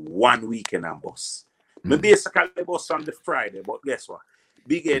take 1 weekend and bus? Me basically bus on the Friday, but guess what?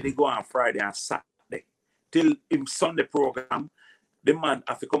 Big A, they go on Friday and Saturday. Till in Sunday program, the man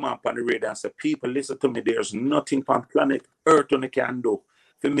have to come up on the radio and say, people, listen to me, there's nothing on planet Earth on the can do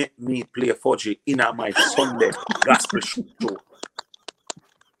to make me play Fudgy in my Sunday gospel show.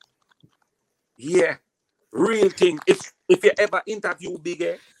 Yeah, real thing. If you ever interview Big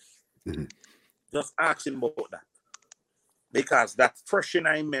A, just ask him about that. Because that's fresh in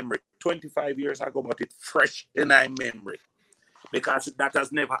my memory. 25 years ago, but it's fresh in my memory. Because that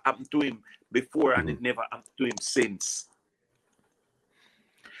has never happened to him before and it never happened to him since.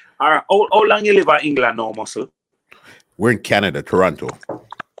 All right, how long you live in England now, Muscle? We're in Canada, Toronto.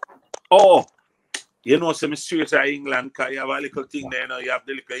 Oh, you know, some streets in England, because you have a little thing there, you know, you have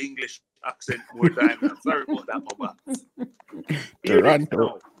the little English accent more time. Sorry about that, Mama.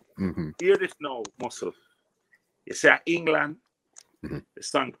 Toronto. Hear this now, Muscle. You say England, the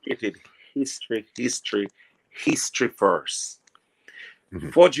song created history first.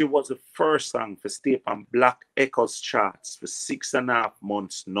 Fudgy was the first song to stay on Black Echoes charts for 6.5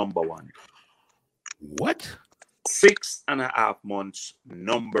 months, number 1. What? 6.5 months,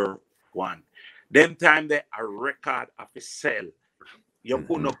 number 1. Them time they a record of a sell. You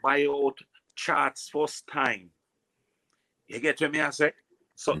couldn't buy out charts first time. You get what me I say?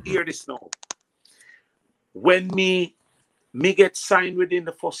 So hear this now. When me get signed within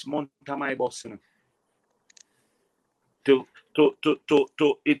the first month of my boss, you know, to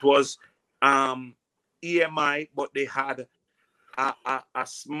it was EMI, but they had a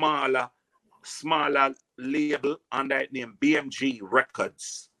smaller label under that name, BMG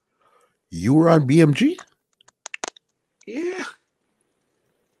Records. You were on BMG? Yeah.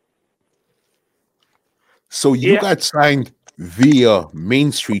 So you got signed via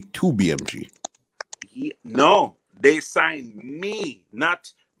Main Street to BMG? No, they signed me,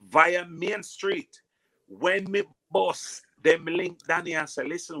 not via Main Street. When me boss, them link Danny and say,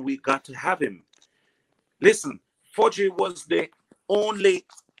 listen, we got to have him. Listen, Fudgy was the only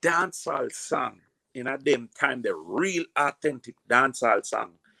dancehall song in a them time, the real authentic dancehall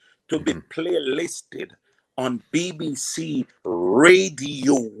song to be playlisted on BBC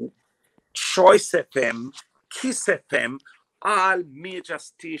Radio, Choice FM, Kiss FM, all major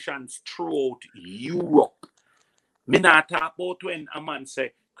stations throughout Europe. Me not talk about when a man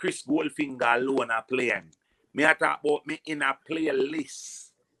say Chris Goldfinger alone a play him. Me talk about me in a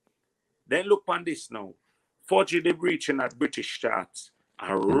playlist. Then look on this now. Fudgy the reaching at British charts.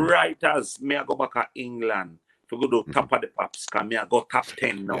 And right as me I go back to England to go to top of the pops, because me I go top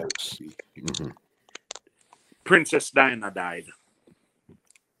 10 now. Princess Diana died.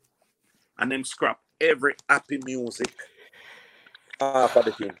 And them scrap every happy music off of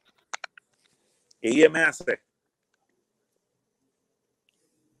the thing. You hear me I say?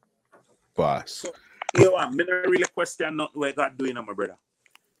 Boss. So, you know what? Me not really question not where God doing, my brother.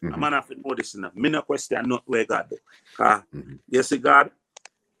 A man have to know this enough. Me not question not where God do. You see, God,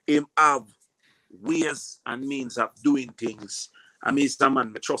 him have ways and means of doing things. I mean, it's the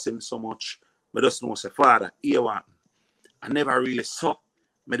man, I trust him so much. I just know say, Father, here want. I never really saw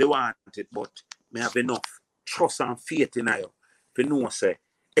me they want it, but me have enough trust and faith in you. If you know say,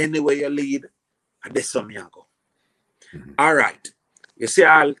 anywhere you lead, that's where me I go. All right. You see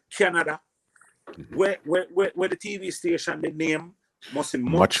all Canada, where the TV station, the name must be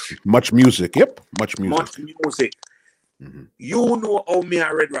much music. Yep, much music. Much music. You know how me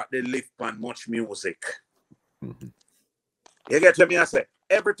and Red Rock they live on much music. You get what me I say?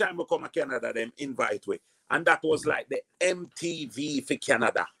 Every time we come to Canada, them invite we. And that was like the MTV for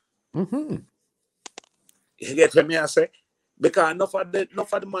Canada. You get what me I say? Because enough of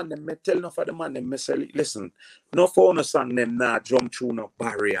the man them me tell enough of the man them me say, listen, no for no song them not jump through no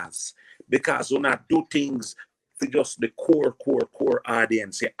barriers. Because we not do things for just the core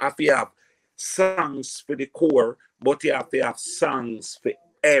audience. You have to have songs for the core, but you have to have songs for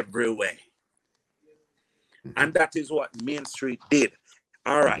everywhere. And that is what Main Street did.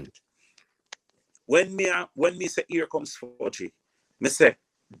 All right. When me say here comes Fudgy, me say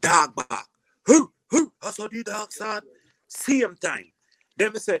dog back. Who? I saw the dog son. Same time.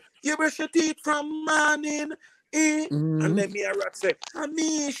 Then me say, you brush your teeth from morning. And then me a rat say, I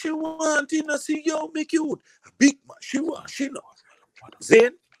mean she want to see you me cute. A big man, she know.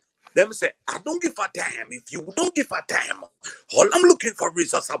 Then me say, I don't give a damn if you don't give a damn. All I'm looking for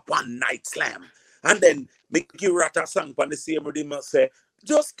is just a one night slam. And then me give rat a song on the same rhythm and say,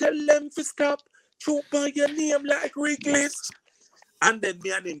 just tell them to stop. Choke on your name like Reckless. And then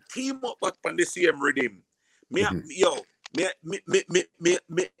me and him team up back on the same rhythm.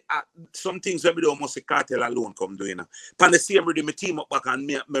 Some things when me do almost a cartel alone come doing. On the same rhythm, me team up back and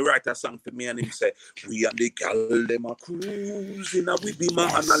me write a song for me and him say, we and the gal them a cruising with the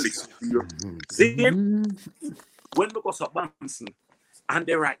man and a listen to you. See? When we go to Banson and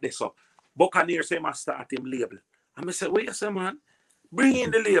they write this up, Buccaneer say I start him label. And I say, wait you say, man? Bring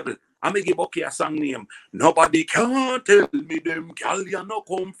in the label. I may give Bucky a song name. Nobody can tell me them gal you no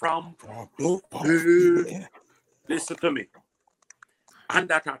come from. Listen to me. And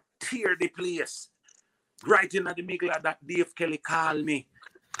that I tear the place. Right in the middle of that, Dave Kelly called me.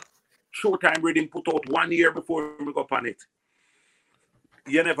 Showtime Reading put out 1 year before we go on it.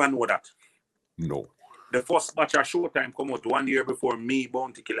 You never know that. No. The first batch of Showtime come out 1 year before me,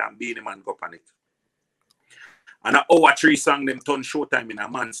 Bounty Killer, and Beenie Man go on it. And an hour 3 song them turn Showtime in a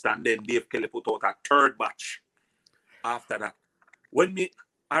month, and then Dave Kelly put out a third batch after that.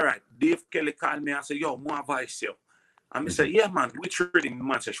 All right, Dave Kelly called me and said, yo, more voice, yo. And I say, yeah, man, which reading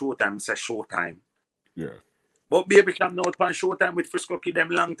man say Showtime? I say Showtime. Yeah. But baby come out on Showtime with Frisco Kid them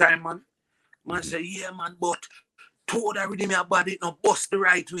long time, man. Man say, yeah, man, but told that reading me about it, no bust the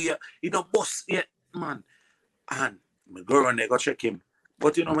right way. It don't bust yet, man. And my girl and they go check him.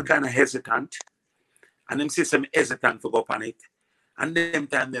 But you know, I'm kind of hesitant. And them say some hesitant for go on it. And them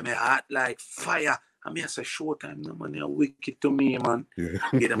time they my heart like fire. And me I say Showtime, no man, you're wicked to me, man. Yeah.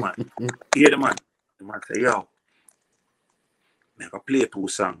 Hear the man. The man say, yo, I go play 2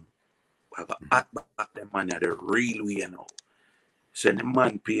 songs. I go act back the man the real way, you know. So the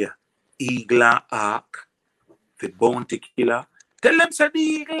man pay Eagle and Ark, the Bounty Killer. Tell them say the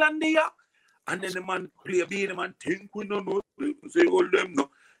Eagle and the Ark. And then the man play be the man think we don't know. Say all them no.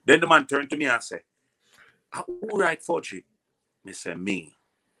 Then the man turn to me and say, who write Fudgy? Me say me.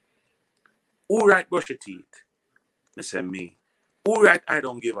 Who write Brush Your Teeth? Me say me. Who write I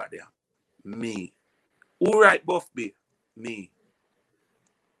Don't Give a Damn? Me. Who write Buff B? Me.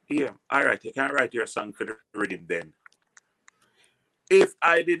 Here, all right, you can write your song for the rhythm then. If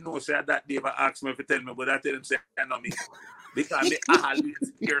I didn't know, say that Dave asked me to tell me, but I tell him, say, I know me. Because me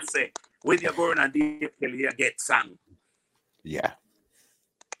always hear say, when you're going on Dave Kelly, you get song. Yeah.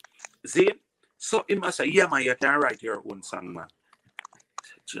 See? So he must say, yeah, man, you can write your own song, man.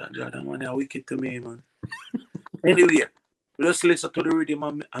 Jordan, man, you're wicked to me, man. Anyway, just listen to the rhythm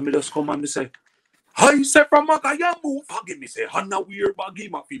and me just come and me say, I say from Magaya move, forgive me, say, Hannah weird baggy,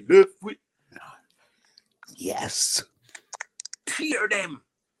 ma feel left with. Yes. Tear them.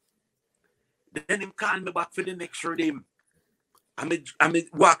 Then him call me back for the next rhythm. I me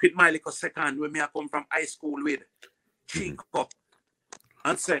walk with Miley a second when me I come from high school with Chico.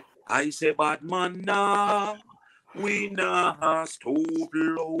 And say, I say, bad man now, we nah stoop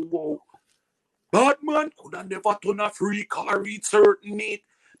low. Bad man coulda never turn a free car eat certain meat.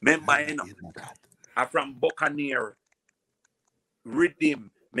 Remember, you know, I'm from Buccaneer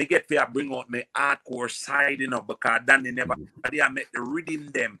rhythm. Me get to bring out my hardcore side, you know, because then they never I make the rhythm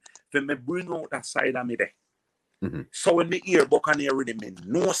them. For me bring out that side of me there. So when me hear Buccaneer rhythm, me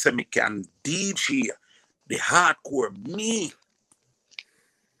know say me can DJ the hardcore me.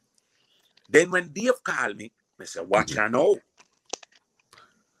 Then when Dave call me, I say, watch you know.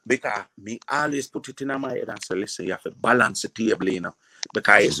 Because me always put it in my head and say, listen, you have to balance the table, you know.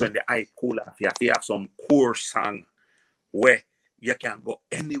 Because it's when the eye cool off, you have to have some core song where you can go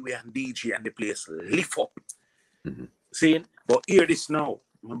anywhere and DJ and the place lift up. See? But hear this now,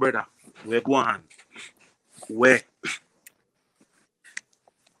 my brother. We're going where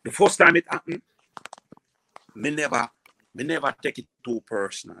the first time it happened, me never take it too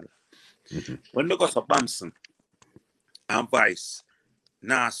personal. When we got to Bamson and Vice,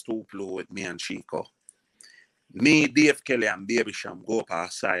 Nas to play with me and Chico. Me, Dave Kelly, and Baby Sham go up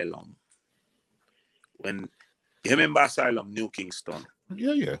Asylum. When you remember Asylum, New Kingston.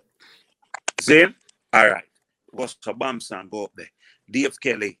 Yeah. Zane, all right. Was to Bamson and go up there. Dave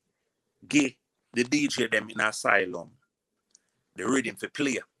Kelly give the DJ them in Asylum the rhythm for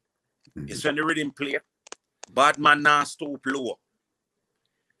play. It's when the rhythm play, Badman Nas to blow.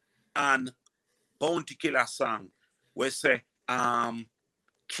 And Bounty Killer song we say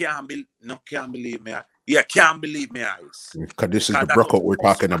can't believe me. Yeah, can't believe me eyes. Because this is the Brookout we're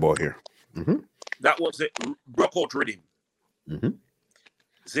talking about here. That was it. Brookout rhythm.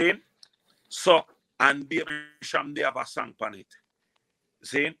 Zane. So and Baby Sham they have a song on it.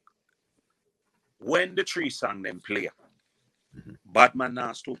 Zane. When the three song them play, Badman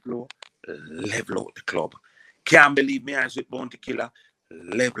Nas to blow, level out the club. Can't believe me eyes with Bounty Killer,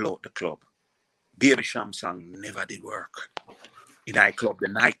 level out the club. Baby Sham song never did work in I club the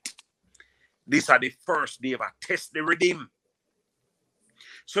night. These are the first day I test the rhythm.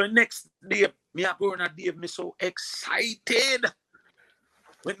 So the next day, me are going at Dave, me so excited.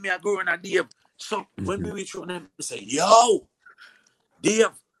 When me are going at Dave, so when we reach on them, we say, yo,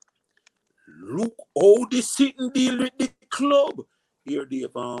 Dave, look how the sitting deal with the club. Here,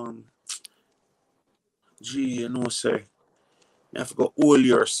 Dave, gee, you know, say, I have to go all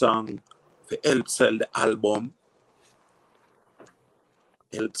your song to help sell the album.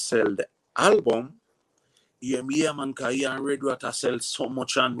 Help sell the album. Yeah, man, because you and Red Water sell so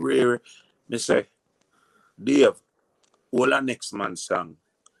much and rare. Me say, Dave, all our next man's song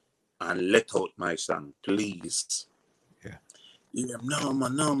and let out my song, please. Yeah, no,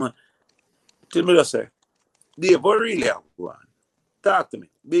 man. Tell me just say, Dave, what really I go on? Talk to me.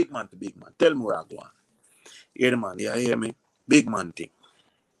 Big man to big man. Tell me where I go on. Hear the man, you hear me? Big man thing.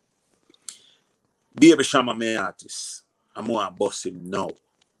 Baby Shama my artist. I'm going to boss him now.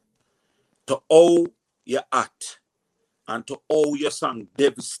 To how you act and to how your song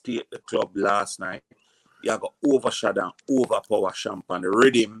devastate the club last night, you got overshadow and overpower Sham on the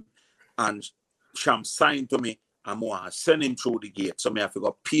rhythm, and Sham signed to me. I'm going to send him through the gate. So me have to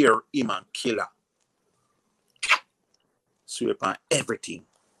go peer him and killer. Sweep on everything.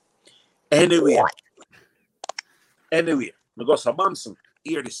 Anyway, we go to Bamson.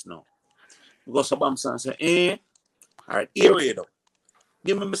 Hear this now. We go to Bamson and say, all right, here we go.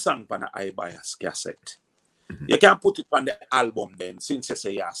 Give me my song on the iBias cassette. You can put it on the album then, since you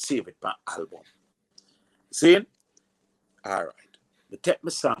say you save it on album. See? All right. Me take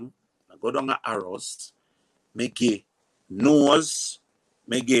my song, I go down the arrows, me give nose,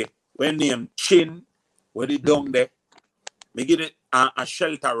 me give when name chin, where the down there, me give it a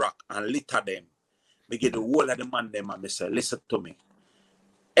shelter rock and litter them. Me give the whole of the man them and me say, listen to me.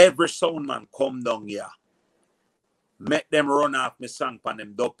 Every sound man come down here. Make them run off my song on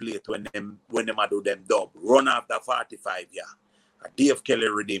them dub plate when them I do them dub. Run off the 45 yeah. Dave Kelly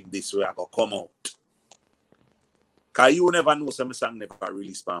redeem this way I go come out. Cause you never know some song never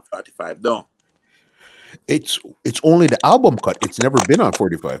released on 45, don't. It's only the album cut. It's never been on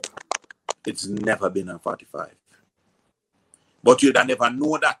 45. It's never been on 45. But you'd never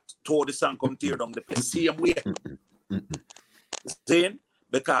know that till the song come tear down the same way. Saying?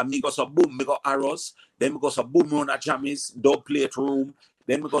 Because me go so boom, me go arrows, then me go so boom run a jammies, dub plate room,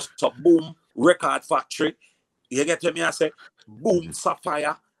 then me go so boom, record factory. You get to me, I say, boom,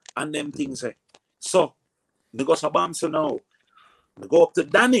 sapphire, and them things. So, me go so Bamson now. Me go up to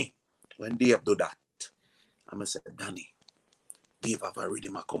Danny when Dave do that. And I say, Danny, Dave have a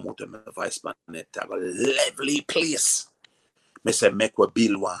rhythm I come out of my voice planet, I go lovely place. Me say, make we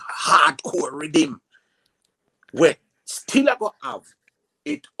build one hardcore rhythm. Where still I go have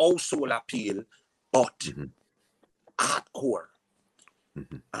it also will appeal, but hardcore.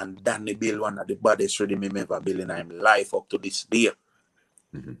 And Danny build one of the baddest rhythm him ever build in him life up to this day.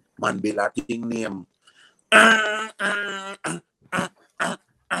 Man build a thing name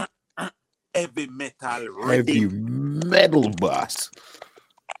heavy metal rhythm. Heavy metal boss.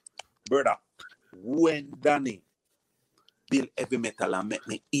 Brother, when Danny build heavy metal and make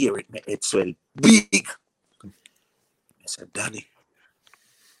me hear it, my head swell big. I said, Danny,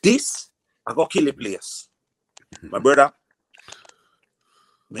 this I go kill the place. My brother,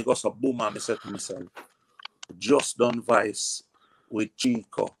 Me go so boom and me say to myself, just done Vice with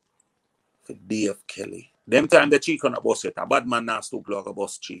Chico for Dave Kelly. Them time the Chico na boss it. A bad man now still plug a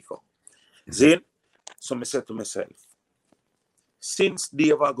boss Chico. Zin, so me say to myself, since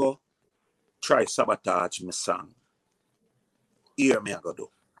Dave I go try sabotage my song, here me I go do.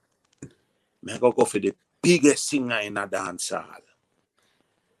 Me I go for the biggest singer in a dance hall.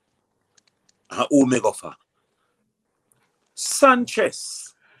 And who me go for?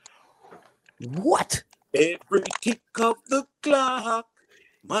 Sanchez. What? Every tick of the clock,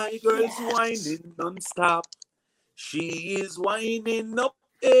 my girl's whining non-stop. She is whining up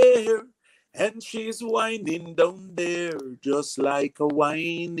there, and she's whining down there, just like a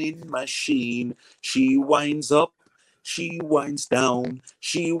whining machine. She winds up, she winds down,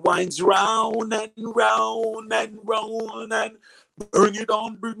 she winds round and round and round and bring it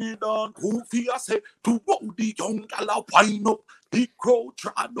on, bring it on. Goofy, I say, to roll the young gal wind up, the crowd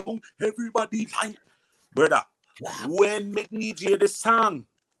try down, everybody line. Brother, when me DJ the song,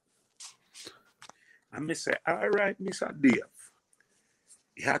 and me say, all right, Mr. Dave,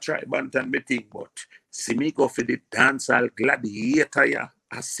 you try bantan me thing, but see me go for the dancehall gladiator, yeah,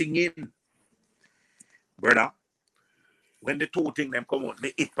 a singing. Brother, when the two things them come out,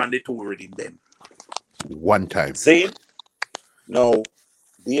 me hit on the two rhythm them. One time. See? Now,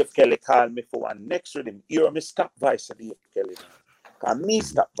 Dave Kelly called me for one next rhythm. You me stop Vice of Dave Kelly now. Because me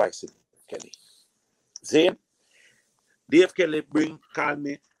stop Vice of Dave Kelly. See? Dave Kelly call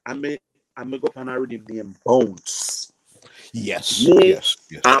me and me go up on a rhythm named Bounce. Yes, Me yes.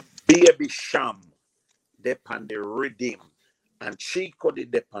 and Baby Sham dep on the rhythm and Chico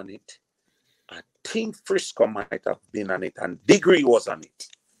did dep on it. I think Frisco might have been on it and Degree was on it.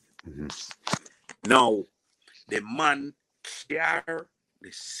 Now, the man carry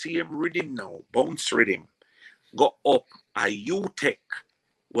the same rhythm now, Bounce rhythm, go up a UTech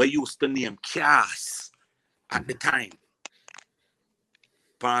where used to name Cass at the time.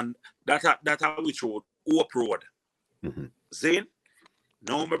 And that which road, Oak Road. Zane,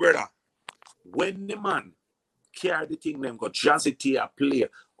 now my brother, when the man carry the thing them got Jazzy T a play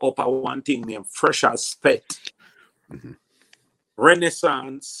up a one thing named Fresh as Pet.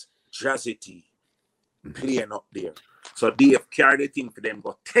 Renaissance Jazzy T playing up there. So they have carried the thing for them,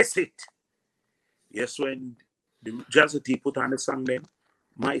 go test it. Yes, when the Jazzy T put on the song then,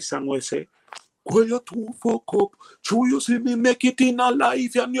 my song will say, "Go you two fuck up. True you see me make it in a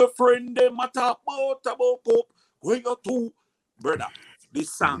life and your friend them a talk about up. Go you two." Brother,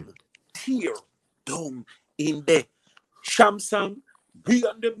 this song tear down in the Sham song, we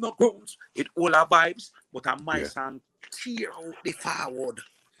on them no grounds. It all our vibes, but on my song tear out the forward.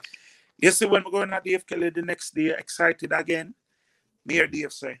 You see when we're going at Dave Kelly the next day, excited again, me or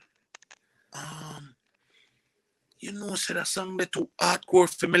Dave say, you know, say that song the too hardcore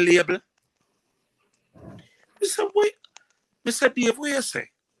for my label. I said, wait. I said, Dave, what you say?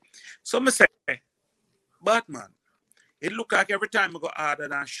 So I say, Batman, it look like every time I go harder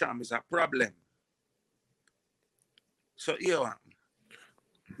than Sham is a problem. So here,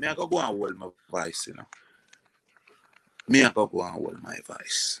 me I go and hold my voice, you know. Me I go and hold my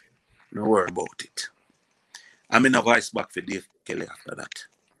voice. No worry about it. I'm in a voice back for Dave Kelly after that.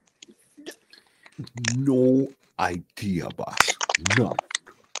 No idea, boss. None.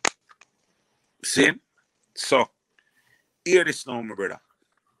 See? So, hear this now, my brother.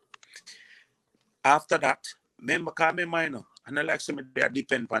 After that, remember, call me minor. And I like some of they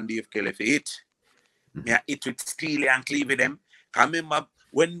depend on Dave Kelly for it. Me I eat with Steely and Cleave them. I remember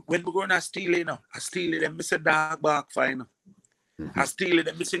when we're going to Steely, you know, I Steely them, I say dog bark fine. I Steely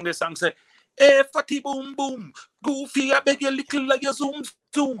them, I sing the song, say, hey, fatty boom boom, goofy, I beg you little like you zoom,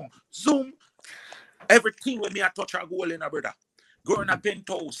 zoom, zoom. Everything when me I touch a goal in a brother. Going a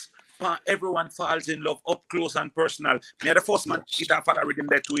penthouse, everyone falls in love up close and personal. Me the first man get a father rhythm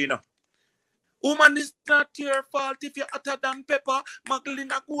that too, you know. Woman, is not your fault if you're hotter than pepper.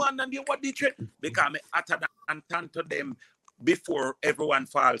 Magdalena go on and you what the trade. Because me hotter than turn to them before everyone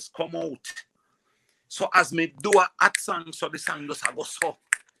falls. Come out. So as me do a hot song, so the song just go so.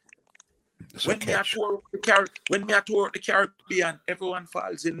 When me at tour the Caribbean, everyone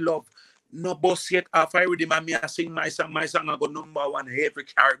falls in love. No boss yet after I read him and me I sing my song I go number one every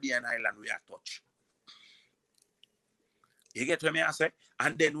Caribbean island we are touch. You get what me I say?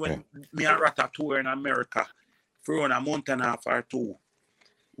 And then when me and rat a tour in America for a month and a half or two,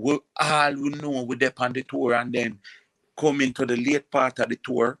 we all we know we dep on the tour and then come into the late part of the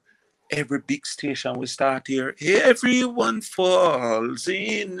tour, every big station we start here, everyone falls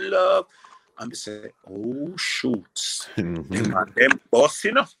in love. And we say, oh shoots. Them and them boss,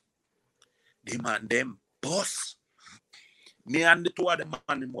 you know. Them and them boss. Me and the two of them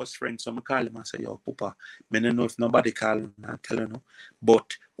man was friends, so I call him and say, yo, Papa, I don't know if nobody call him, I tell you no.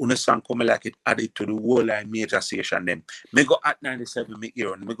 But when the song come like it added to the whole line major station them. Me go at 97 me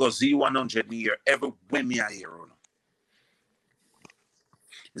hear on. Me go Z100 me hear every when me I hear on.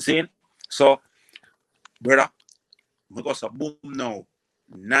 See? So, brother, me go so boom now,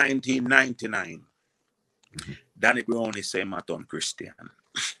 1999. Danny Brown is saying I turn Christian.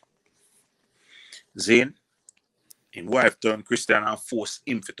 Zane, his wife turned Christian and forced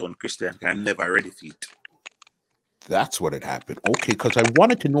him to turn Christian. I'm never ready for it. That's what had happened. Okay, because I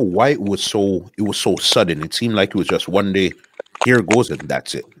wanted to know why it was so sudden. It seemed like it was just one day, here it goes, and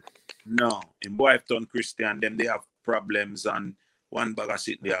that's it. No, his wife turned Christian, them they have problems, and one bag of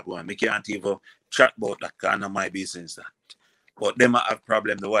sit there going. I can't even chat about that kind of my business. That. But them have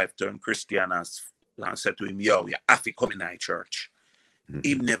problem. The wife turned Christian and said to him, yo, you have to come in our church.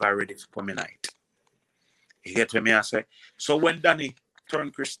 He never ready to come in night. You get what me I say? So when Danny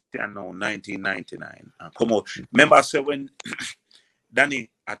turned Christian now, 1999, and come out. Remember I said when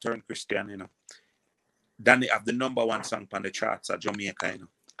Danny I turned Christian, you know, Danny have the #1 song on the charts at Jamaica, you know,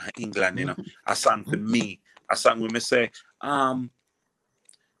 and England, you know. A song for me. A song with me say,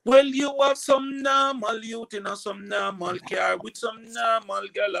 well, you have some normal youth in some normal car with some normal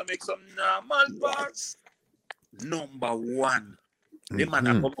girl and make some normal parts. #1. The man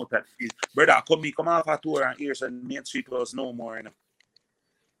that come out at this. Brother, come off a tour and hear some Main Street was no more, you know.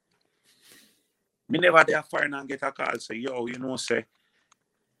 Me never there foreign and get a call, say, yo, you know, say,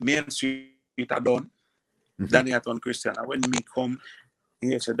 Main Street are done. Danny had turned Christian. And when me come,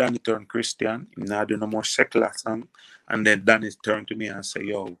 he said, Danny turned Christian. He now do no more secular song. And then Danny turned to me and say,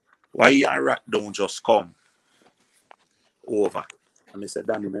 yo, why you and Rat don't just come over? And I said,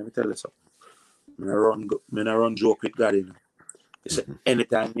 Danny, let me tell you something. I run joke with God, you know. He said,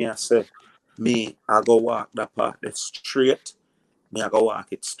 anytime me I say, me, I go walk that path that's straight, me I go walk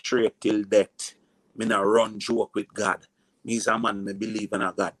it straight till death. Me not run joke with God. Me is a man, me believe in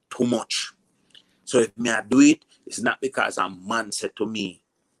a God too much. So if me I do it, it's not because a man said to me,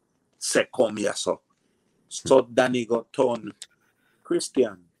 say come here, so. So Danny got turned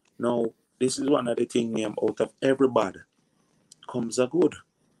Christian. Now, this is one of the things out of everybody comes a good.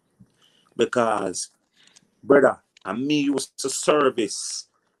 Because, brother, and me used to service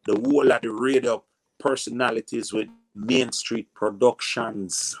the whole of the radio personalities with Main Street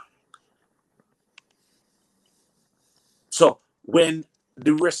Productions. So when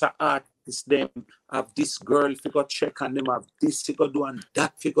the rest of artists them have this girl figure check and them have this figure do and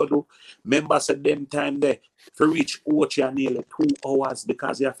that figure do, members at them time there for reach Ochi and nearly 2 hours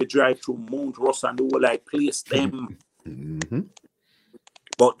because you have to drive through Mount Ross and the whole like place them.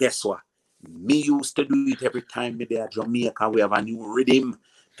 But guess what? Me used to do it every time me there Jamaica we have a new rhythm.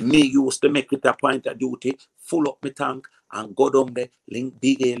 Me used to make it a point of duty, full up my tank and go down there, link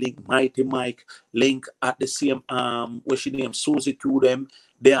Big A, link Mighty Mike, link at the same what's your name, Susie to them,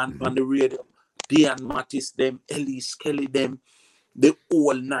 they on the radio, Dan Mattis them, Elise Kelly them, the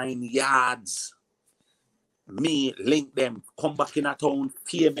whole 9 yards. Me link them, come back in a town,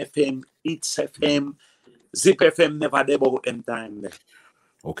 PMFM, It's FM, Zip FM never there about them time there.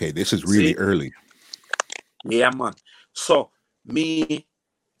 Okay, this is really early. Yeah, man. So, me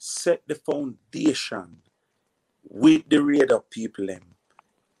set the foundation with the radar people them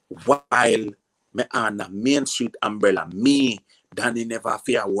while me on a Main Street umbrella. Me, Danny never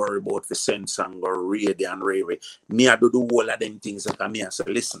fear worry about the sense and go radio and railway. Me, I do the whole of them things that me I say,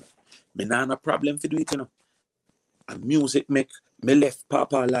 listen, me not no problem for do it, you know. And music make me left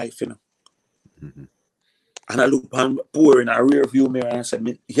Papa life, you know. And I look on poor in a rear view mirror and I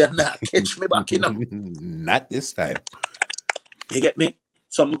said, you're not catch me back, you know. Not this time. You get me?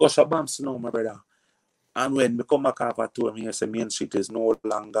 So I go to Bams now, my brother. And when me come back after tour, I say Main Street is no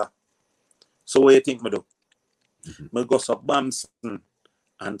longer. So what do you think me do? Me go to Bams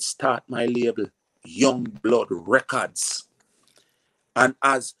and start my label, Young Blood Records. And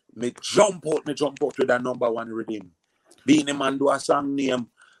as me jump out with a #1 rhythm. Being a man do a song name.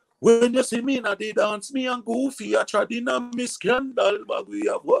 When you see me in the dance, me and Goofy, I tried in a miss scandal, but we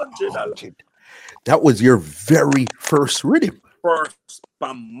have $100. That was your very first rhythm. First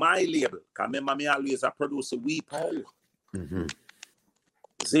from my label. Because remember me always a producer, we Paul.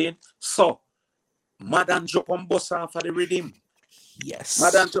 See? So, Madam Joe come bust off of the rhythm. Yes.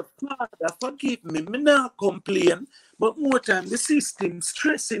 Madam Joe, Father, forgive me not complain, but more time the system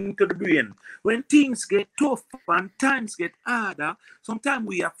stressing to the brain. When things get tough and times get harder, sometimes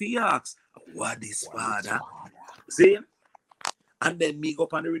we have to ask, what is Father? See? And then me go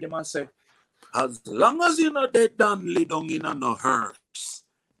up on the rhythm and say, as long as you're not dead and lay down in no hearse,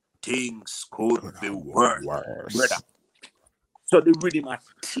 things could be worse. Brother. So the rhythm I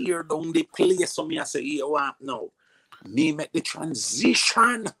tear down the place. So me I say, yeah, what now? Me make the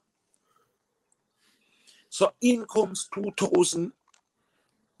transition. So in comes 2000.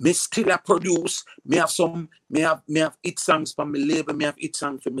 Me still a produce. Me have hit songs for my label. Me have hit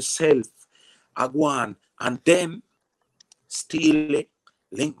songs for myself. I go on. And then Steely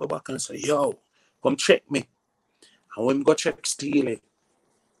link me back and say, yo, come check me. And when we go check Steely,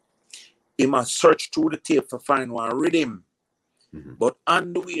 he must search through the tape to find one rhythm. Mhm. But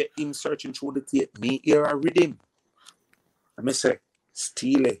on the way him searching through the tape, me hear a rhythm. And me say,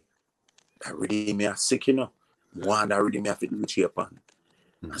 Steely, that rhythm me a sick, you know. One that rhythm me have to do with upon.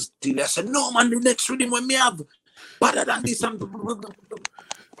 And Steely I said, no man, the next rhythm when me have better than this. And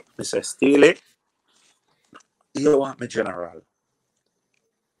I say, Steely, you want me general.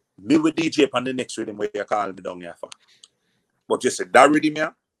 Me with DJ on the next rhythm where you call me down here for. But you said that rhythm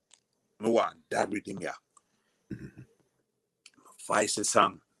here, me want that rhythm here. Voice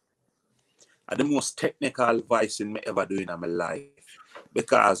song. And the most technical voicing me ever do in my life.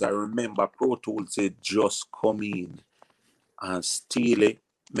 Because I remember Pro Tools said just come in and steal it,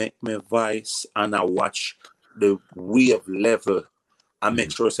 make me voice, and I watch the wave level. I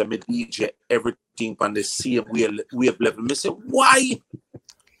make sure I DJ everything on the same wave level. Me say, why?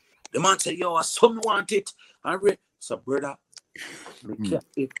 The man say, yo, some want it. And so brother,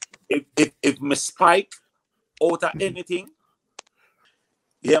 if me spike out of anything,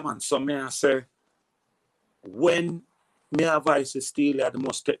 yeah man, so me I say, when me a voice is still the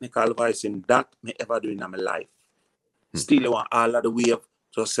most technical voice in that me ever do in my life. Still want all of the wave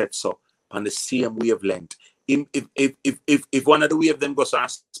just set so on the same wavelength. If one of the wave them goes on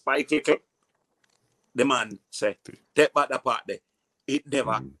spike little, the man say, take back that part there. It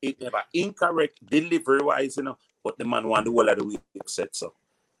never incorrect delivery wise, you know, but the man want the whole of the wave set so.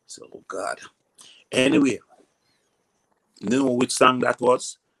 So God. Anyway, know which song that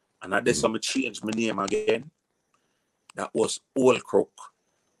was, and I did some change my name again. That was Old Crook.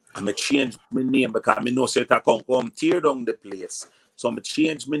 And I changed my name because I know say that I come tear down the place. So I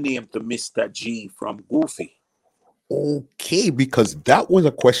changed my name to Mr. G from Goofy. Okay, because that was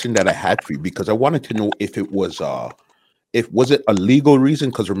a question that I had for you because I wanted to know if it was it a legal reason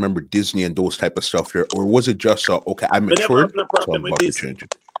because remember Disney and those type of stuff there, or was it just okay, I matured, so I'm about to change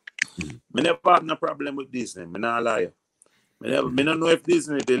it. Me never have no problem with Disney. Me not lie. Me don't know if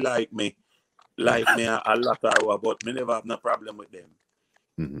Disney they like me a lot or what, but me never have no problem with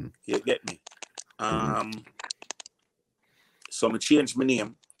them. You get me? So I changed my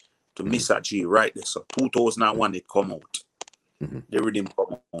name to Mr. G right there. So 2001 it come out. The rhythm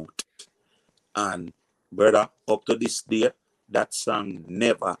come out. And brother, up to this day, that song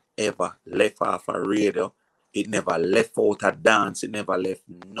never ever left off a radio. It never left out a dance. It never left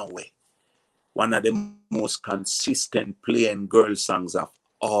nowhere. One of the most consistent playing girl songs of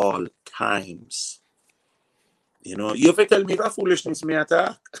all times. You know, you ever tell me that foolishness me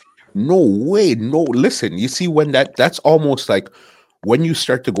attack? No way, no. Listen, you see when that's almost like when you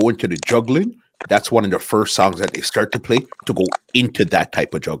start to go into the juggling, that's one of the first songs that they start to play to go into that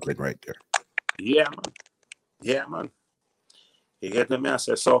type of juggling right there. Yeah, man. Yeah, man. You get me? I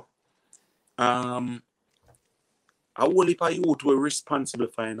say so. A whole heap of youth were responsible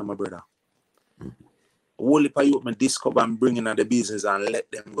for you, my brother. A whole heap of youth me discover and bring in the business and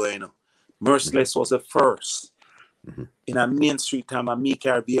let them go, you know. Merciless was the first. In a Main Street time, and me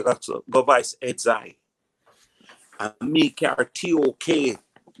carry go vice Ed's Eye. And me carry TOK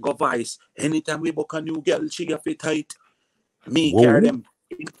go vice. Anytime we book a new girl, she get fit tight. Me carry them.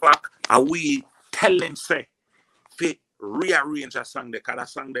 In fact, we tell them say, fit rearrange a song there, because a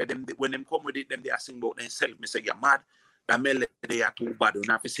song there, them, when them come with it, them they are sing about themselves. Me say, you're mad. That melody they are too bad. You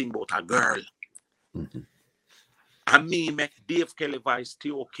have to sing about a girl. And me make Dave Kelly voice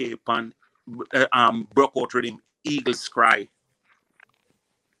TOK upon broke out with him Eagle's Cry.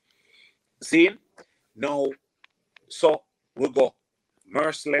 See? Now, so we go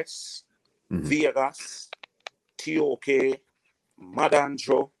Merciless, Vegas, TOK,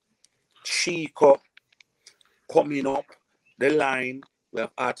 Madandro, Chico coming up the line. We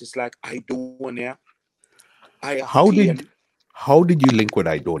have artists like Idonia. How did you link with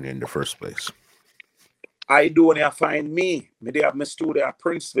Idonia in the first place? Idonia find me. They have my studio at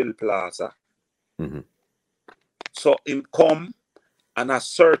Princeville Plaza. So him come and I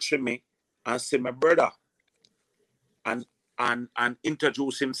search me and say my brother and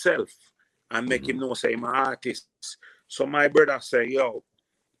introduce himself and make him know say I'm an artist. So my brother say, yo,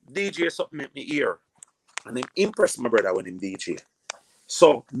 DJ something make me hear. And him impress my brother when him DJ.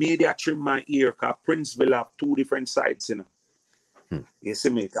 So media trim my ear because Princeville have two different sides, you know. You see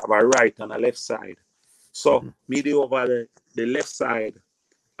me, have a right and a left side. So media over there the left side,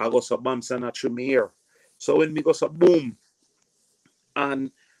 I go so bumps and I trim my hair. So when me go so boom,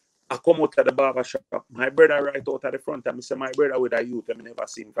 and I come out of the barber shop, my brother right out at the front, and I say, my brother with a youth, I never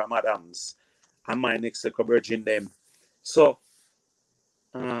seen from Adams, and my next to virgin them. So,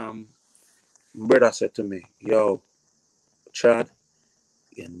 brother said to me, yo, Chad,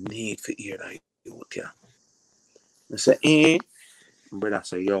 you need to hear that youth, yeah. I said, brother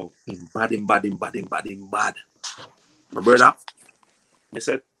said, yo, in bad, in bad, in bad, in bad, in bad. My brother, I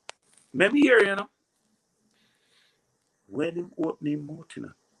said, let me hear you, know. When him open him mouth, you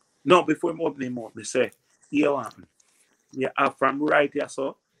know. No, before him open him mouth, I say, here what happened? Yeah, from right here,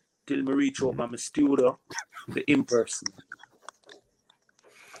 so, till me reach over my studio, the in-person.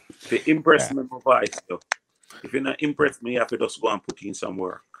 The impress me my voice, though. If you're not impressed me, you have to just go and put in some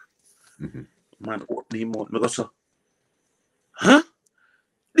work. Man, open him mouth. I go so, huh?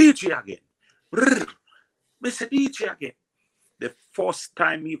 DJ again. Brrr. I say DJ again. The first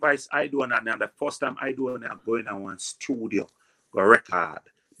time me voice I do and the first time I do and I'm going to one studio, go record.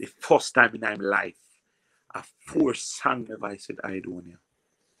 The first time in my life, a 4 song my voice said I do here.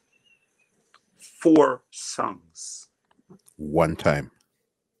 4 songs. One time.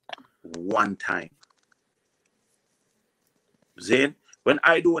 Then when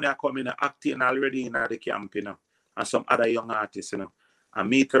I do when I come in acting already in the camp, you know, and some other young artists, you know, and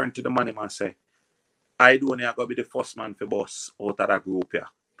me turn to the money man say, I do when I go be the first man for boss out of that group here.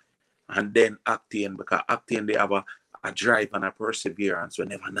 And then acting, because acting they have a drive and a perseverance when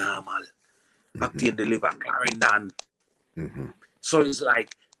never normal. Acting they live a Clarendon. So it's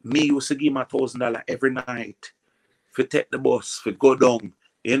like me used to give my $1,000 every night for take the bus, for go down.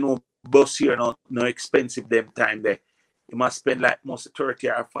 You know, bus here no expensive them time there. You must spend like most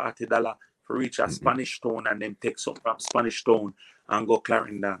 $30 or $40 for reach a Spanish Town and then take some from Spanish Town and go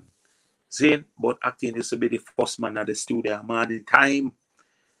Clarendon. See, but acting used to be the first man at the studio, man, in time.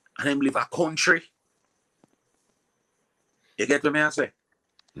 And them live a country. You get what I say?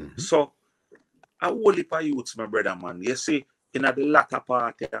 So, I whole heap of youths, my brother, man. You see, in the latter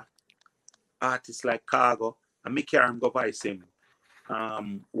part here, artists like Cargo, and me carry him go vice him.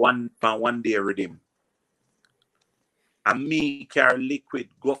 One day with him. And me carry liquid,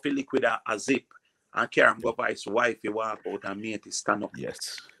 go for liquid a zip, and carry him go vice wife, you walk out and me to stand up.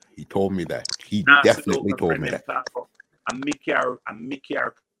 Yes, he told me that. He definitely told me that. And me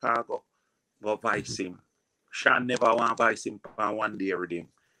carry Cargo, go vice him. Sean never want vice him for one day with him.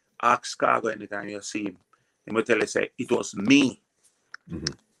 Ask Cargo anytime you see him. He will tell you, say, it was me.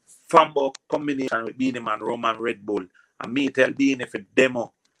 Fambo combination with Beanie Man, Roman Red Bull. And me tell Beanie if it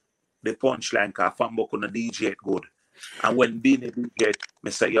demo the punchline, because Fambo couldn't DJ it good. And when Beanie DJ it, I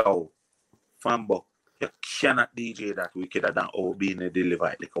say, yo, Fambo, you cannot DJ that wickeder than how Beanie deliver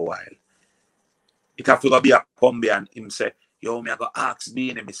it like a while. It have to be a combi and him say, yo, me I go ask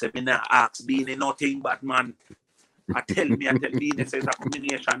Beanie. Me say, me not ask Beanie nothing but man. I tell Beanie says a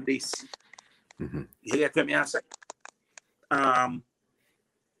combination this. You get what me I say?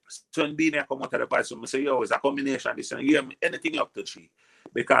 So when Beanie come out of the person, I say, yo, it's a combination this and you me anything up to G.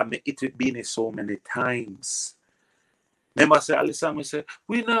 Because me eat with Beanie so many times. Remember say, listen, I say,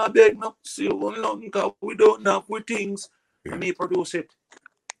 we not beg no see long because we don't know with things. And me produce it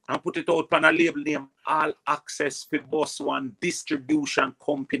and put it out on a label name, All Access for Boss One Distribution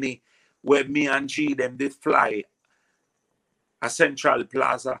Company, where me and G them they fly a Central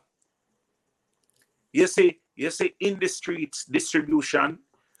Plaza. You see in the streets distribution,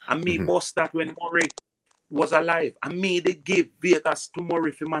 and me boss that when Murray was alive, and me they give Vegas to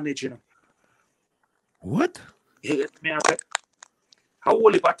Murray for managing. What? You get me? I said, how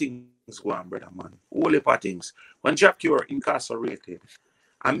all the things go on, brother man? All the things. When Jack Cure incarcerated,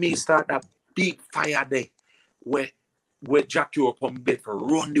 and me start that big fire there where Jack Cure come bed for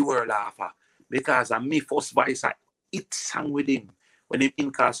run the world after. Because and me first voice I it sang with him when him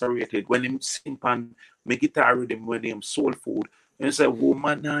incarcerated, when him sing pan me guitar with him, when him soul food. And he said,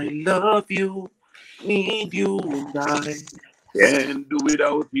 woman, I love you, need you, and I can't do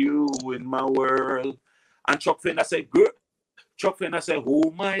without you in my world. And Chuck Fender said, girl, Chuck Fender said,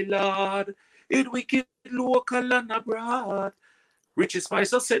 oh my Lord, it wicked local and abroad. Richie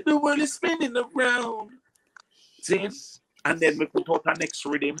Spicer said, the world is spinning around. See? And then we put out our next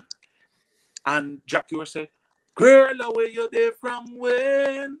rhythm. And Jack Cure said, girl, where you there from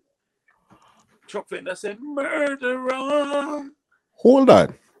when? Chuck Fender said, murderer. Hold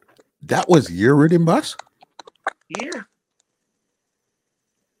on. That was your rhythm, boss? Yeah.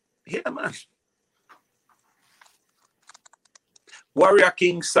 Yeah, man. Warrior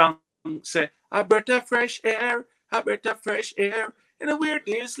King song say, I breath of fresh air, I breath of fresh air. In a weird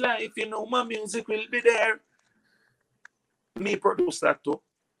day's life, you know my music will be there. Me produce that too.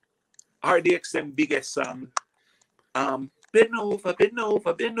 RDX them biggest song. Bend over, bend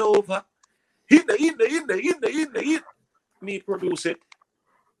over, bend over. In the. Me produce it.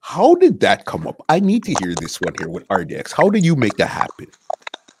 How did that come up? I need to hear this one here with RDX. How did you make that happen?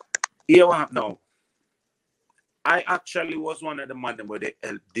 Here what now? I actually was one of the men where they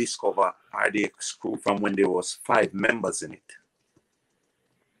helped discover RDX crew from when there was 5 members in it.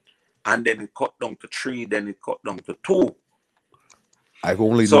 And then it cut down to 3, then it cut down to 2. I've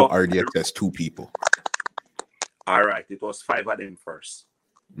only known RDX as 2 people. All right, it was 5 of them first.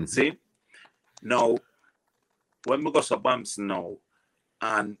 Mm-hmm. See? Now, when we go to Bumps now,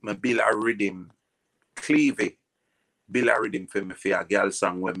 and my bill a rhythm, Cleavy, bill a rhythm for me for a girl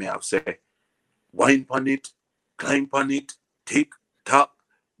song where me have say, wine on it, climb on it, tick, tock,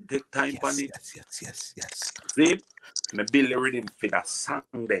 take time on it. Yes. See? My bill a rhythm for that song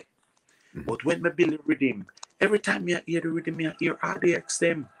there. Mm-hmm. But when my bill a rhythm, every time you hear the rhythm, you hear RDX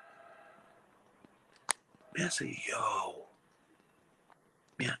them. Me I say, yo,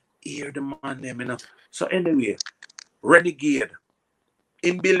 me I hear the man them, you know. So anyway, Renegade,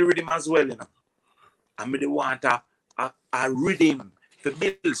 in bill rhythm as well, you know. And me they want a rhythm for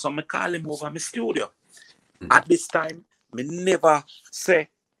bill, so me call him over my studio. Mm-hmm. At this time, me never say,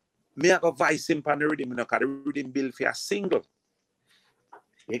 me have a voice him on the rhythm, you know, because the rhythm bill for a single.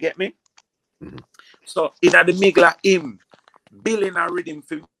 You get me? Mm-hmm. So, in the middle of him, billing a rhythm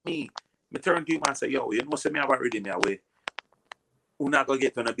for me, me turn to him and say, yo, you must say me have a rhythm your way. You're not going to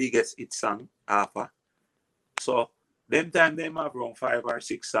get on the biggest hit song after. So, them time them have around 5 or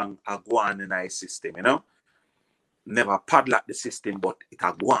 6 songs I go on in our system, you know. Never padlock the system, but it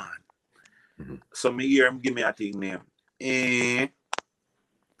a go on. Mm-hmm. So, me hear him give me a thing name.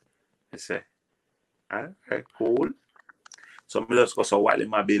 I say, all right, cool. So, me just go so while in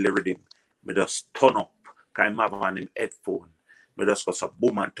my bill rhythm, me just turn up, because I'm having on him headphone. Me just go so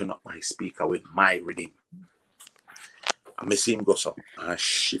boom and turn up my speaker with my rhythm. And I see him go so and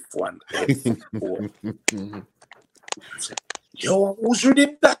shift one headphone. I say, yo, who's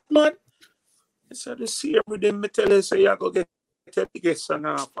rhythm that, man? I said, the same rhythm, me tell you, say, you go get the biggest song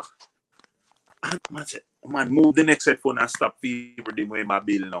off. And man said, man, move the next headphone and stop the rhythm with my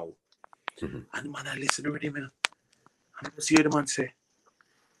bill now. Mm-hmm. And the man, I listen to the rhythm, you know. And I see the man say,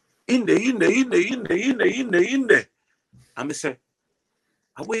 in there. And I say,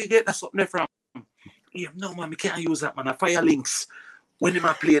 where you get that something from? Yeah, no, man, we can't use that, man. I fire links. When you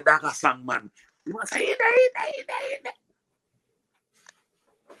play a dagger song, man, you must say, in there.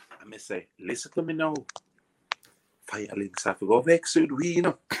 And I say, listen to me now. Fire links have to go vex with we, you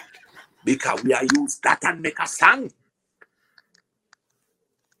know. Because we are use that and make a song.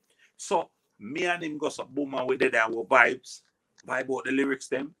 So, me and him go so boom and we did our vibes. Vibe out the lyrics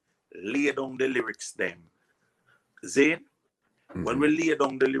them. Lay down the lyrics them. Zane, when we lay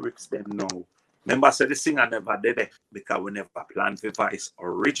down the lyrics them now, remember I said the singer never did it because we never planned for voice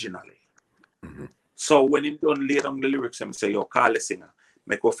originally. Mm-hmm. So when he done lay down the lyrics, him say, yo, call the singer,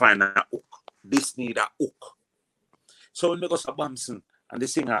 make we find a hook. This need a hook. So when we go to Bamson and the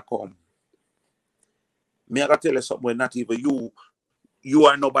singer come, me I gotta tell you something when not even you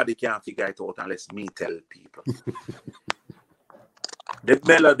or nobody can figure it out unless me tell people. The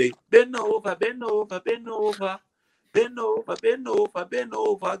melody, bend over,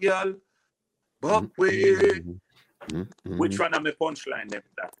 girl. Back way. Mm-hmm. Which one am I punchline them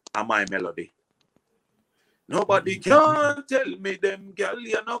that are my melody? Nobody can tell me them girl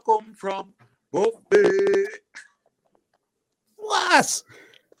you not come from back way. What?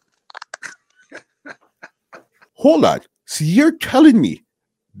 Hold on. So you're telling me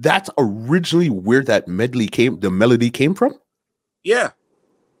that's originally where that the melody came from? Yeah.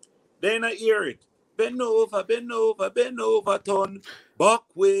 Then I hear it. Bend over, turn. Back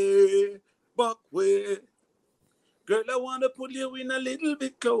way. Girl, I want to put you in a little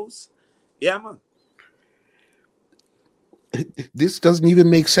bit close. Yeah, man. This doesn't even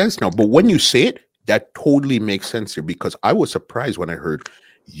make sense now. But when you say it, that totally makes sense here because I was surprised when I heard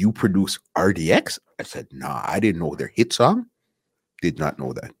you produce RDX. I said, nah, I didn't know their hit song. Did not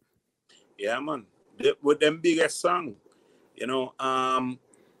know that. Yeah, man. With them biggest song. You know,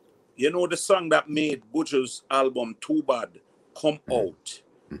 the song that made Butcher's album Too Bad come out.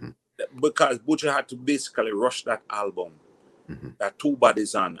 Mm-hmm. Because Butcher had to basically rush that album. Mm-hmm. That Too Bad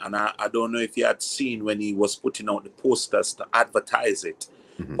is on. And I don't know if you had seen when he was putting out the posters to advertise it.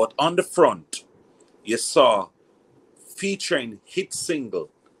 Mm-hmm. But on the front, you saw featuring hit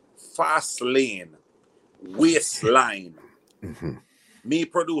single, Fast Lane, Waistline. Mm-hmm. Me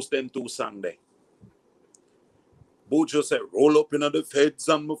produced them 2 songs there. Butcher said, roll up in the feds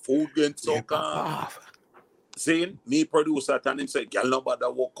and my food getting so calm. Saying, me producer and him say, girl, nobody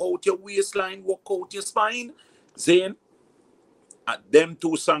walk out your waistline, walk out your spine. Saying, them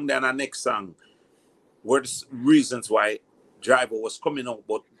two songs, then the next song were the reasons why Driver was coming out,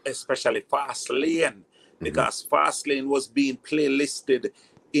 but especially Fast Lane, because Fast Lane was being playlisted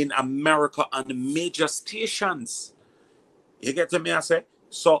in America on the major stations. You get to me, I say?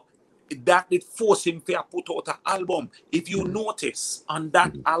 So that did force him to put out an album. If you notice on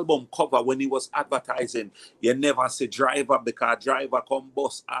that album cover when he was advertising, you never see Driver, because Driver come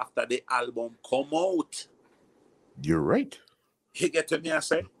bust after the album come out. You're right. You get to me, I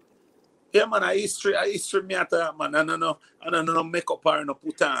say? Yeah, man, a history me at man. I don't know makeup or no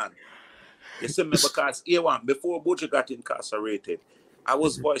put on. You see me, because A1, before Butcher got incarcerated, I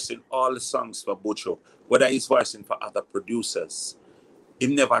was voicing all the songs for Butcher, whether he's voicing for other producers. He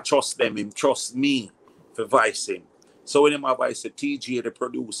never trust them, he trust me for voicing. So when I voice TG, the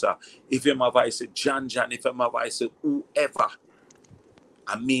producer, if him voice John, if him voice whoever,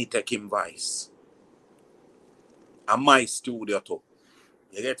 and me take him voice. And my studio too.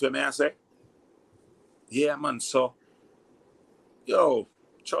 You get what I say? Yeah, man, so, yo,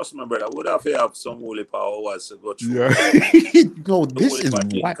 trust me, brother, would have some holy powers to go through. Yeah. No, this is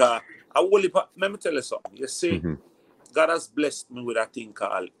what. Let me tell you something. You see, God has blessed me with a thing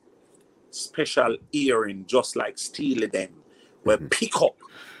called special hearing, just like Steely them, where pick up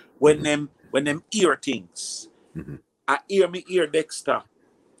when them hear things. I hear Dexter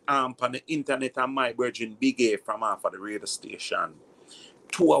on the internet and my virgin Big A from off of the radio station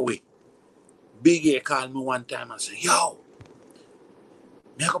 2 away. Big A called me one time and said, yo,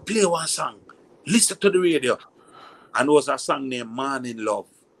 me I go play one song. Listen to the radio. And it was a song named Man in Love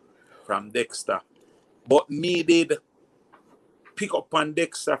from Dexter. But me did pick up on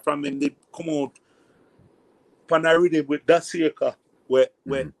Dexter from him, they come out pan a rhythm with that circle where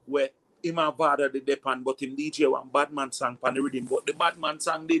him and Vada did depend, but him DJ one Badman song pan the rhythm, but the Badman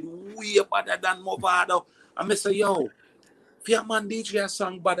song did way better than Movado. And I say, yo, if your man DJ a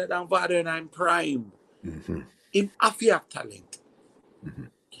song better than Vada and I'm prime, him have talent.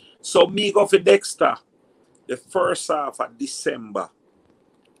 So me go for Dexter the first half of December.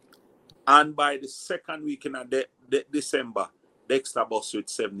 And by the second weekend of December, Dexter bust with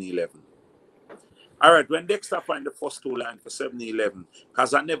 7-Eleven. All right, when Dexter find the first two line for 7-Eleven,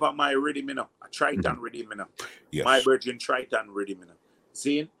 because I never my ready me now. I Triton ready me now. Yes. My virgin Triton ready me now.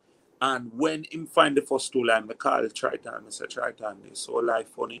 See? And when him find the first two line, I call Triton. I say, Triton, this so life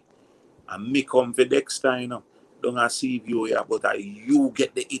funny. And me come for Dexter, you know. Don't I see you here, but you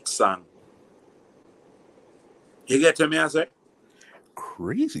get the hit song. You get to me, I say?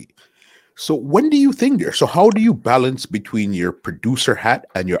 Crazy. So when do you think there? So how do you balance between your producer hat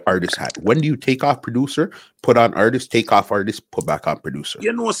and your artist hat? When do you take off producer, put on artist, take off artist, put back on producer?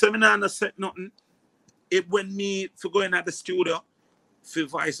 You know, seminar and set nothing. It when me for going at the studio, for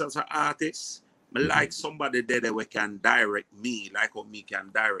voice as an artist, me like somebody there that can direct me, like how me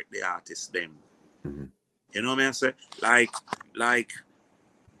can direct the artist them. You know what I say? Like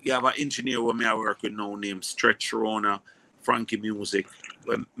you have an engineer where me I work with now named Stretch Rona, Frankie Music.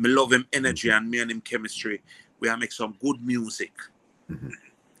 When me love him energy and me and him chemistry, we are make some good music.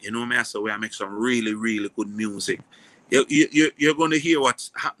 You know what I say? We are make some really, really good music. You're going to hear what's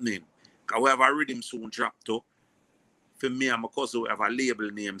happening. Because we have a rhythm soon drop too. For me and my cousin, we have a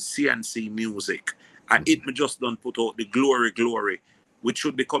label named CNC Music. And it me just done put out the Glory, which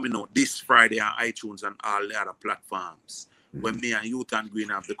should be coming out this Friday on iTunes and all the other platforms. When me and Youth and Green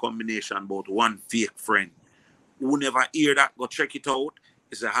have the combination about one fake friend. Who never hear that, go check it out.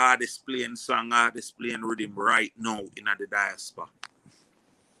 It's the hardest playing song, hardest playing rhythm right now in the diaspora.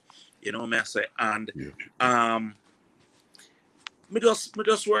 You know what I say? And me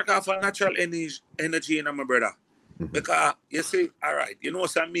just work off a natural energy in my brother. Because you see, all right, you know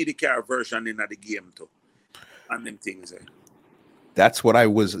some Medicare version in the game too. And them things there. That's what I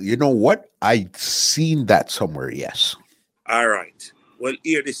was, you know what? I seen that somewhere, yes. All right. Well,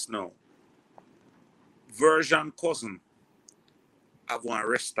 hear this now. Version cousin have one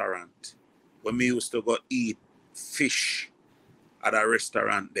restaurant where me used to go eat fish at a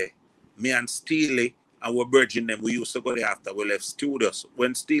restaurant there. Me and Steely and we're virgin them, we used to go there after we left studios.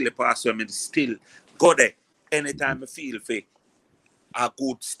 When Steely passed away, I still go there anytime I feel for a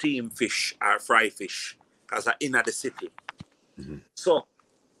good steam fish or fry fish because I'm in the city. So,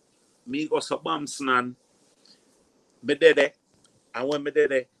 me go to Bamson and me there. And when me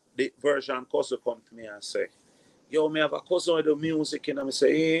there, the version cousin come to me and say, yo, me have a cousin with the music, and I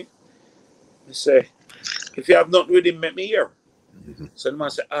say, hey. I say, if you have nothing with him, make me hear. So the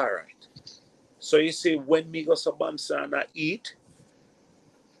man say, all right. So you see, when me go to Bamsa and I eat,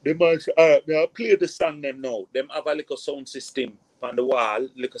 The man say, I play the song them now. Them have a little sound system on the wall,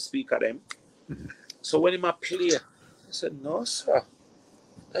 little speaker them. Mhm. So when him a play, I said, no, sir.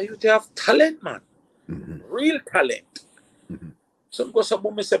 You have talent, man. Mhm. Real talent. Mhm. So because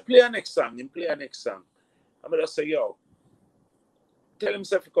someone me say, play a next song, him play a next song. I'm just say, yo, tell him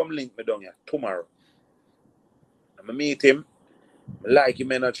if he come link me down here tomorrow. I'm gonna meet him, I like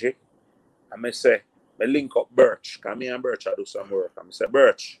him energy. I'm gonna say, I link up Birch. Come me and Birch I do some work. I'm say,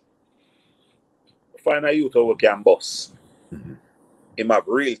 Birch, find a youth who can boss. Mhm. Him have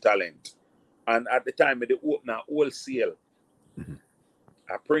real talent. And at the time, they open a wholesale Mhm.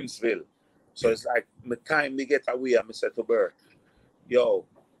 at Princeville. So Yeah. it's like, my time me get away, I said to Birch, yo,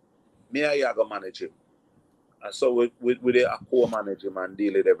 me and you go manage him. And so we a co-manage him and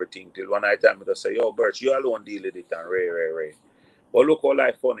deal with everything till one night time I just say, yo, Birch, you alone deal with it and Ray. But look how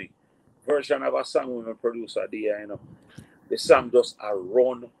life funny. Version of a song with my producer there, you know. The song just a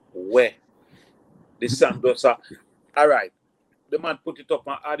run where. The song just a all right. The man put it up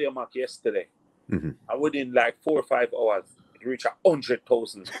on Audio Mac yesterday. Mhm. And within like 4 or 5 hours, it reached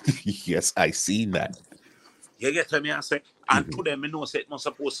 100,000. Yes, I seen that. You get what me I say? And Mhm. to them, I know say it not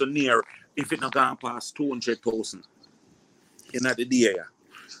supposed to near if it not gone past 200,000 in the day.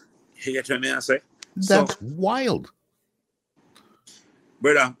 You get what me I say? So, That's wild.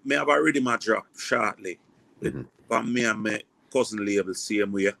 brother, me have already my drop shortly. With Mhm. from me and my cousin label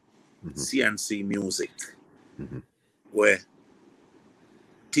same way, Mhm. CNC Music, Mhm. where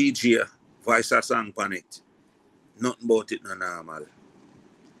TJ voice a song on it. Nothing about it no normal.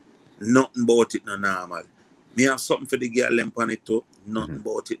 Nothing about it no normal. Me have something for the girl them on it too. Nothing Mhm.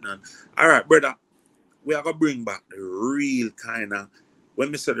 about it none. Alright, brother. We are gonna bring back the real kind of when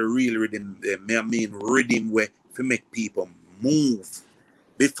me say the real rhythm, me I mean rhythm where to make people move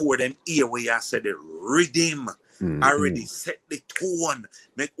before them hear where I said the rhythm already Mhm. set the tone,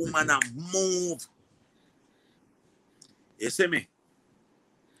 make woman Mhm. move. You see me?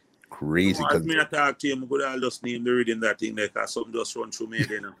 Crazy, As because me I talk to him, could I just name the rhythm that thing like something just run through me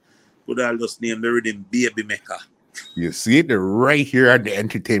then. Could I just name the rhythm Baby Maker? you see it right here on the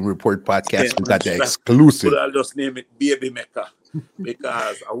Entertainment Report Yeah, podcast. We man, got the could exclusive. I just name it Baby Maker?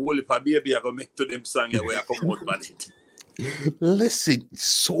 Because a whole heap of baby I gonna make to them song where I come out on it. Listen,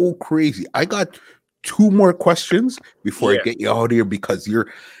 so crazy. I got two more questions before I Yeah. get you out of here because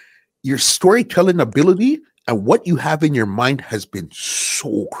your storytelling ability and what you have in your mind has been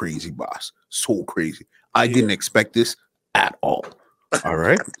so crazy, boss. So crazy. I Yeah. didn't expect this at all. All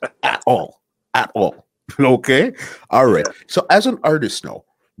right. At all. At all. Okay. All right. Yeah. So, as an artist now,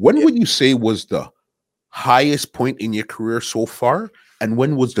 when Yeah. would you say was the highest point in your career so far? And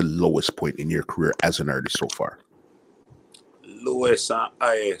when was the lowest point in your career as an artist so far? Lowest and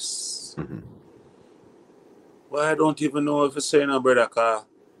highest. Mhm. Well, I don't even know if it's saying no, brother, cause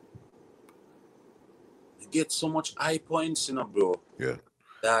you get so much high points, you know, bro. Yeah.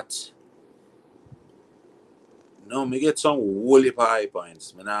 That no, me get some whole heap of high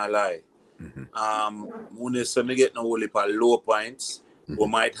points. Me not lie. Mhm. When they say me get no whole heap of low points, we Mhm.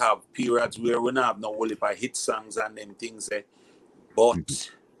 might have periods where we not have no whole heap of hit songs and them things. Mhm.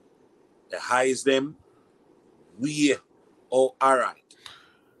 But the highs them, we oh alright.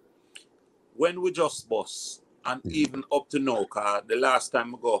 When we just bust, and Mhm. even up to now, cause the last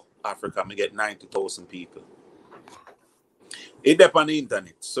time I go Africa, me get 90,000 people. It depends on the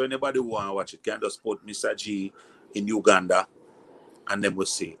internet. So anybody who want to watch it can just put Mr. G in Uganda and then we'll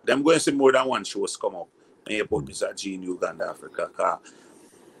see. Them going to see more than one shows come up. And you put Mr. G in Uganda, Africa. Cause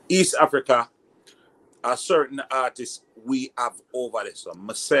East Africa, a certain artists we have over there. So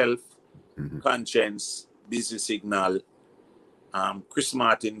myself, Mhm. Conscience, Busy Signal, Chris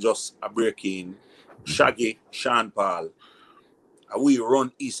Martin just a break in, Mhm. Shaggy, Sean Paul. We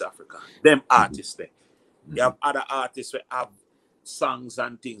run East Africa. Them Mhm. artists there. You Mhm. have other artists who have songs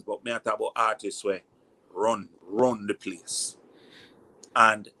and things, but me I talk about artists where run the place.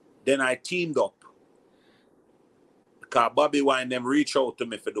 And then I teamed up because Bobby Wine them reach out to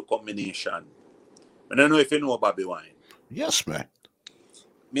me for the combination. I don't know if you know Bobby Wine. Yes, man.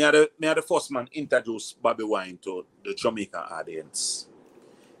 Me are the first man introduce Bobby Wine to the Jamaican audience.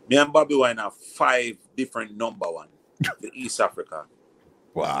 Me and Bobby Wine have 5 different number one for East Africa.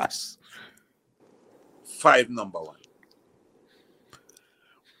 Boss. 5 number one.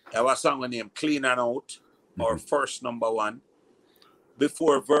 I have a song named Clean and Out, our Mhm. first number one.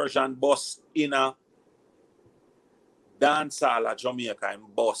 Before version bus in a dancehall at Jamaica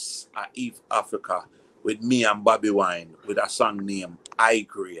and bus at East Africa with me and Bobby Wine with a song named High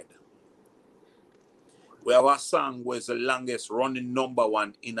Grade. We have a song was the longest running number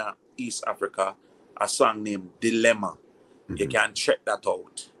one in East Africa, a song named Dilemma. You Mhm. can check that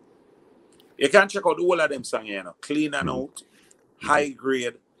out. You can check out all of them songs, you know. Clean and Out, High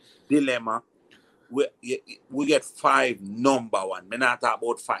Grade, Dilemma. We get 5 number 1. Me not talk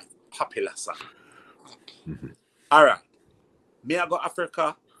about 5 popular songs. All right. Me I go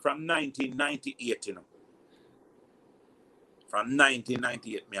Africa from 1998, you know. From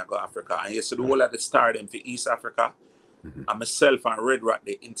 1998, me I go Africa. And you see the whole of the star them for East Africa. And myself and Red Rat,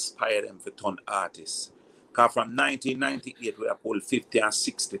 they inspire them for ton artists. Because from 1998, we have pulled 50 and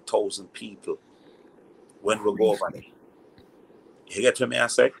 60,000 people when we go over there. You get what me I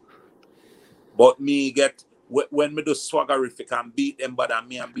say? But me get, when me do swaggerific and beat them, but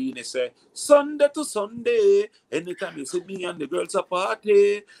me and Beanie say, Sunday to Sunday, anytime you see me and the girls a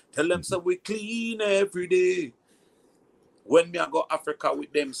party, tell them so we clean every day. When me I go Africa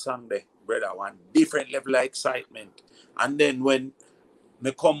with them song there, brother, one different level of excitement. And then when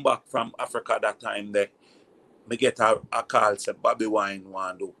me come back from Africa that time there, me get a call say Bobby Wine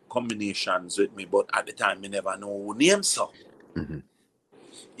want to do combinations with me, but at the time me never know who name so.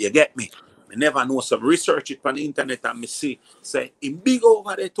 You get me? Me never know some research it on the internet and me see say him big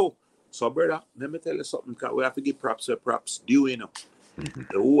over there too. So brother, let me tell you something, because we have to give props where props due, you know.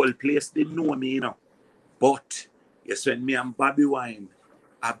 The whole place didn't know me, you know. But yes, when me and Bobby Wine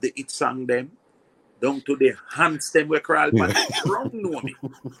have the hit song them, down to the hands them we crawl, but they don't know me.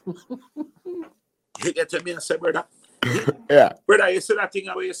 You get to me and say, brother, Yeah. brother, you see that thing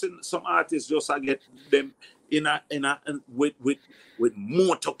where you see some artists just get them with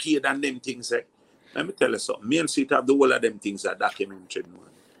more talky than them things. Let me tell you something. Me and Sita have the whole of them things are documented, man.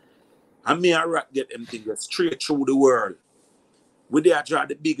 And me and Rat get them things straight through the world. We there draw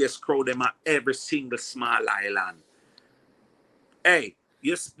the biggest crowd them at every single small island. Hey,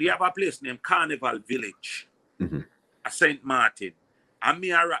 yes, we have a place named Carnival Village at St. Martin. And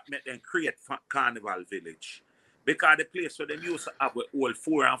me and Rat met them create Carnival Village. Because the place where them used to have with all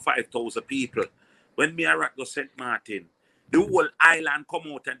 4,000 and 5,000 people. When me and Rat go St. Martin, the whole island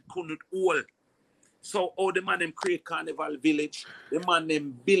come out and couldn't hold. So all the man them create Carnival Village, the man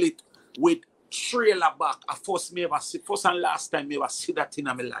them build it with trailer back. First and last time me ever see that in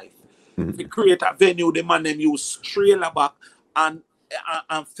my life. To create a venue, the man them use trailer back and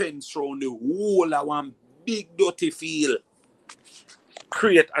fence around the whole of one big dirty field.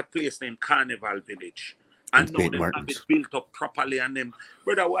 Create a place named Carnival Village. And now them have it built up properly and them.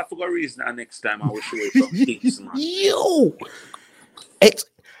 Brother, we have to go reason next time I will show you some things, man. Yo!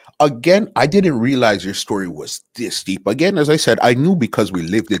 Again, I didn't realize your story was this deep. Again, as I said, I knew because we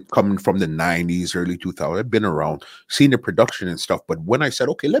lived it coming from the 90s, early 2000s. I've been around, seen the production and stuff. But when I said,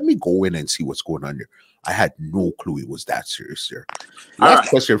 okay, let me go in and see what's going on here, I had no clue it was that serious, sir. Last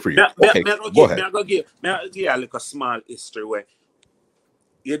question for you. Okay, go ahead. I'll give like a small history where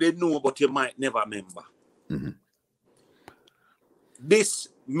you didn't know, but you might never remember. This,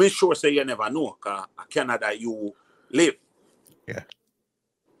 me sure say you never know, because Canada you live. Yeah.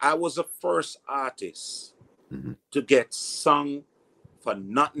 I was the first artist to get sung for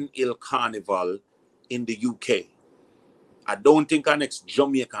Notting Hill Carnival in the UK. I don't think our next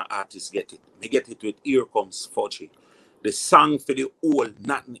Jamaican artist get it. Me get it with Here Comes Fudgy. The song for the old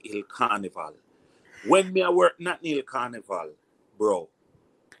Notting Hill Carnival. When me I work Notting Hill Carnival, bro,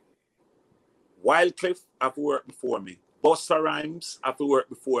 Wildcliff have to work before me. Busta Rhymes have to work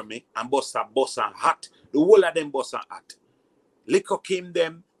before me. And Busta Hot. The whole of them Busta Hot. Liquor Kim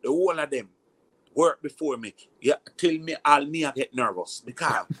them, the whole of them work before me. Yeah, till me all me I get nervous.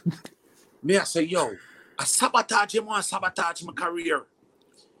 Because me I say, yo, I sabotage my career.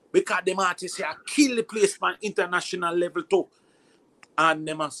 Because them artists say I kill the place on international level too. And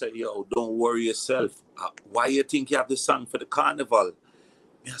them I say, yo, don't worry yourself. Why you think you have the song for the carnival?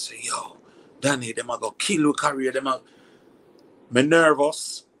 Me I say, yo, Danny, them I go kill your career. Me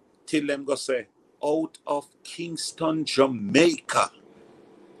nervous till them go say, out of Kingston, Jamaica.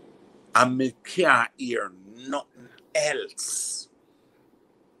 And me can't hear nothing else.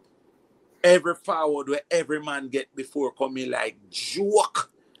 Every forward where every man get before coming like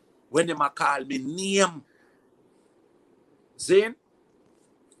joke when they call me name. Zane?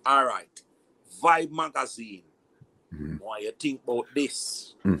 All right. Vibe magazine. What you think about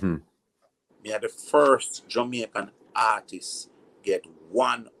this? Me are the first Jamaican artist get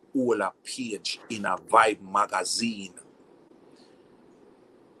one whole page in a Vibe magazine.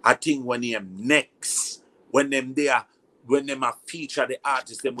 I think when them next, when them are feature the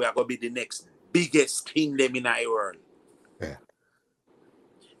artists, them we are gonna be the next biggest thing them in our world. Yeah.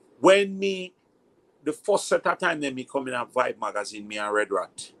 When me, the first set of time them me come in a Vibe magazine, me and Red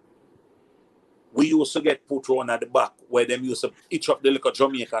Rat, we used to get put on at the back where them used to itch up the little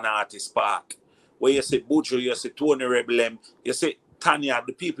Jamaican artist part. Where you see Buju, you see Tony Rebel, you see Tanya,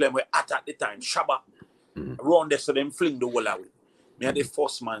 the people them were at the time, Shabba, around there, so them fling the whole away. Me and the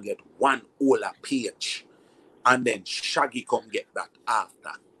first man get one whole page, and then Shaggy come get that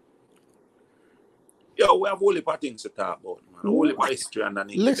after. Yo, we have whole heap of things to talk about, man. A whole heap of history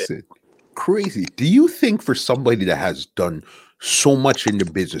underneath. Listen, crazy. Do you think for somebody that has done so much in the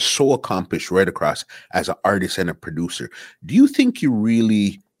business, so accomplished right across as an artist and a producer, do you think you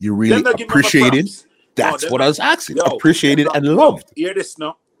really appreciated? That's what I was asking. Yo, appreciated and loved. Hear this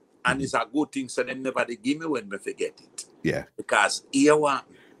now, and it's a good thing. So them never they give me when me forget it. Yeah, because here one,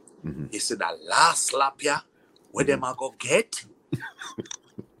 it's the last slap ya where them I go get,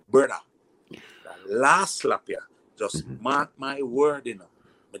 brother. The last slap ya, just mark my word, you know.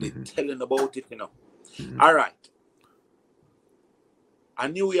 But they telling about it, you know. All right.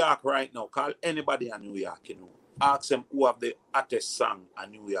 And New York right now, call anybody in New York, you know. Ask them who have the hottest song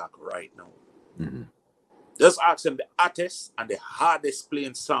in New York right now. Just ask them the hottest and the hardest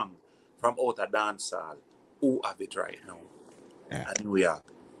playing song from out of dancehall. Who have it right now in New York?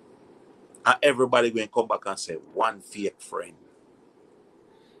 And everybody going to come back and say, one fake friend.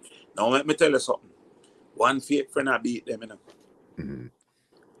 Now let me tell you something. One fake friend I beat them, you know.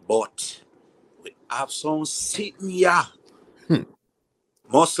 But we have some sitting here.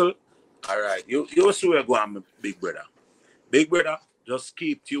 Muscle, all right. You see where going, my big brother. Big brother, just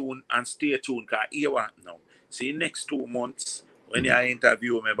keep tuned and stay tuned because here what now. See, next 2 months, when you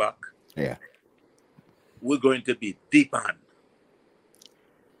interview me back, we're going to be deep on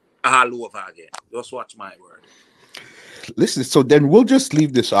all over again. Just watch my word. Listen, so then we'll just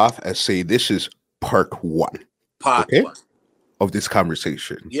leave this off as say this is part one. Part one of this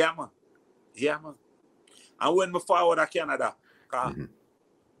conversation. Yeah, man. Yeah, man. And when we forward to Canada,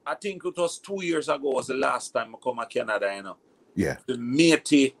 I think it was 2 years ago was the last time I come to Canada, you know. Yeah. The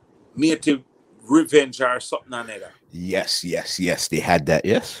matey Revenge or something like that. Yes. They had that,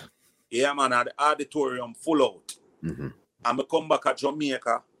 yes. Yeah, man, at the auditorium full out. And I come back to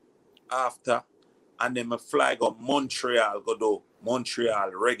Jamaica after, and then I fly go Montreal, go do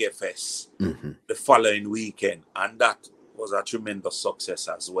Montreal Reggae Fest the following weekend. And that was a tremendous success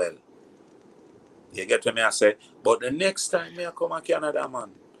as well. You get what me I say? But the next time I come to Canada,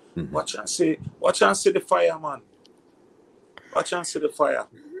 man, watch and see the fire, man. Watch and see the fire.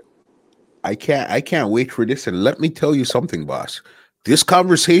 I can't wait for this. And let me tell you something, boss. This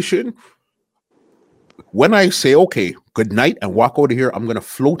conversation, when I say, okay, good night and walk out of here, I'm going to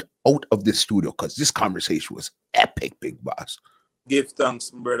float out of this studio because this conversation was epic, big boss. Give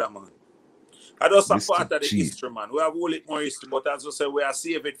thanks, brother, man. I just a part of the history, man. We have a whole lot more history, but as I say, we are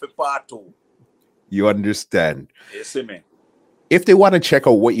save it for part 2. You understand? You see me? If they want to check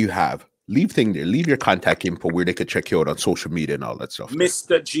out what you have, leave your contact info where they could check you out on social media and all that stuff.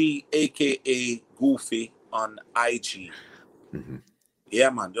 Mr. G, aka Goofy on IG. Yeah,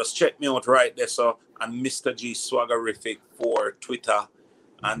 man. Just check me out right there, so and Mr. G Swaggerific for Twitter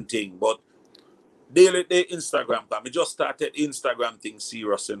and thing. But daily Instagram, I just started Instagram thing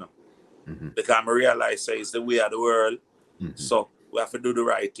serious, you know. Because I realize it's the way of the world. So we have to do the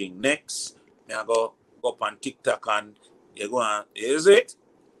right thing. Next, I go up on TikTok and you go on, is it?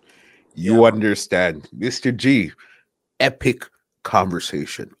 You understand, Mr. G, epic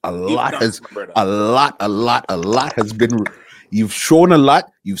conversation. A lot has been, you've shown a lot,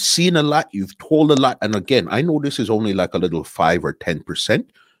 you've seen a lot, you've told a lot. And again, I know this is only like a little 5 or 10%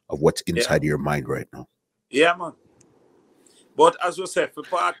 of what's inside of your mind right now. Yeah, man. But as we said, for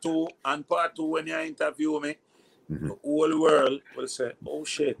part 2, when you interview me, the whole world will say, oh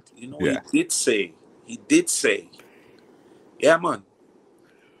shit, you know, he did say. Yeah, man.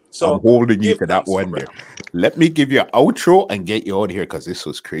 So I'm holding you to that one there. Let me give you an outro and get you out of here because this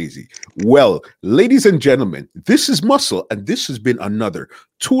was crazy. Well, ladies and gentlemen, this is Muscle, and this has been another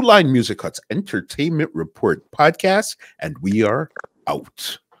Two Line Music Cuts Entertainment Report podcast, and we are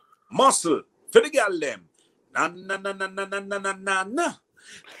out. Muscle, for the girl them. Na.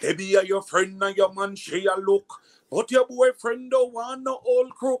 They be your friend and your man, she a look. But your boyfriend don't want no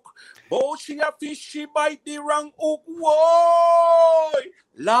old crook. But she a fish, she bite the wrong hook. Whoa!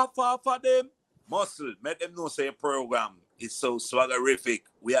 Laugh off of them. Muscle, make them know say program is so swaggerific.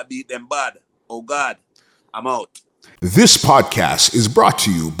 We are beat them bad. Oh God, I'm out. This podcast is brought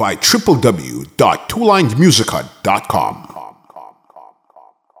to you by www.twolinesmusichut.com.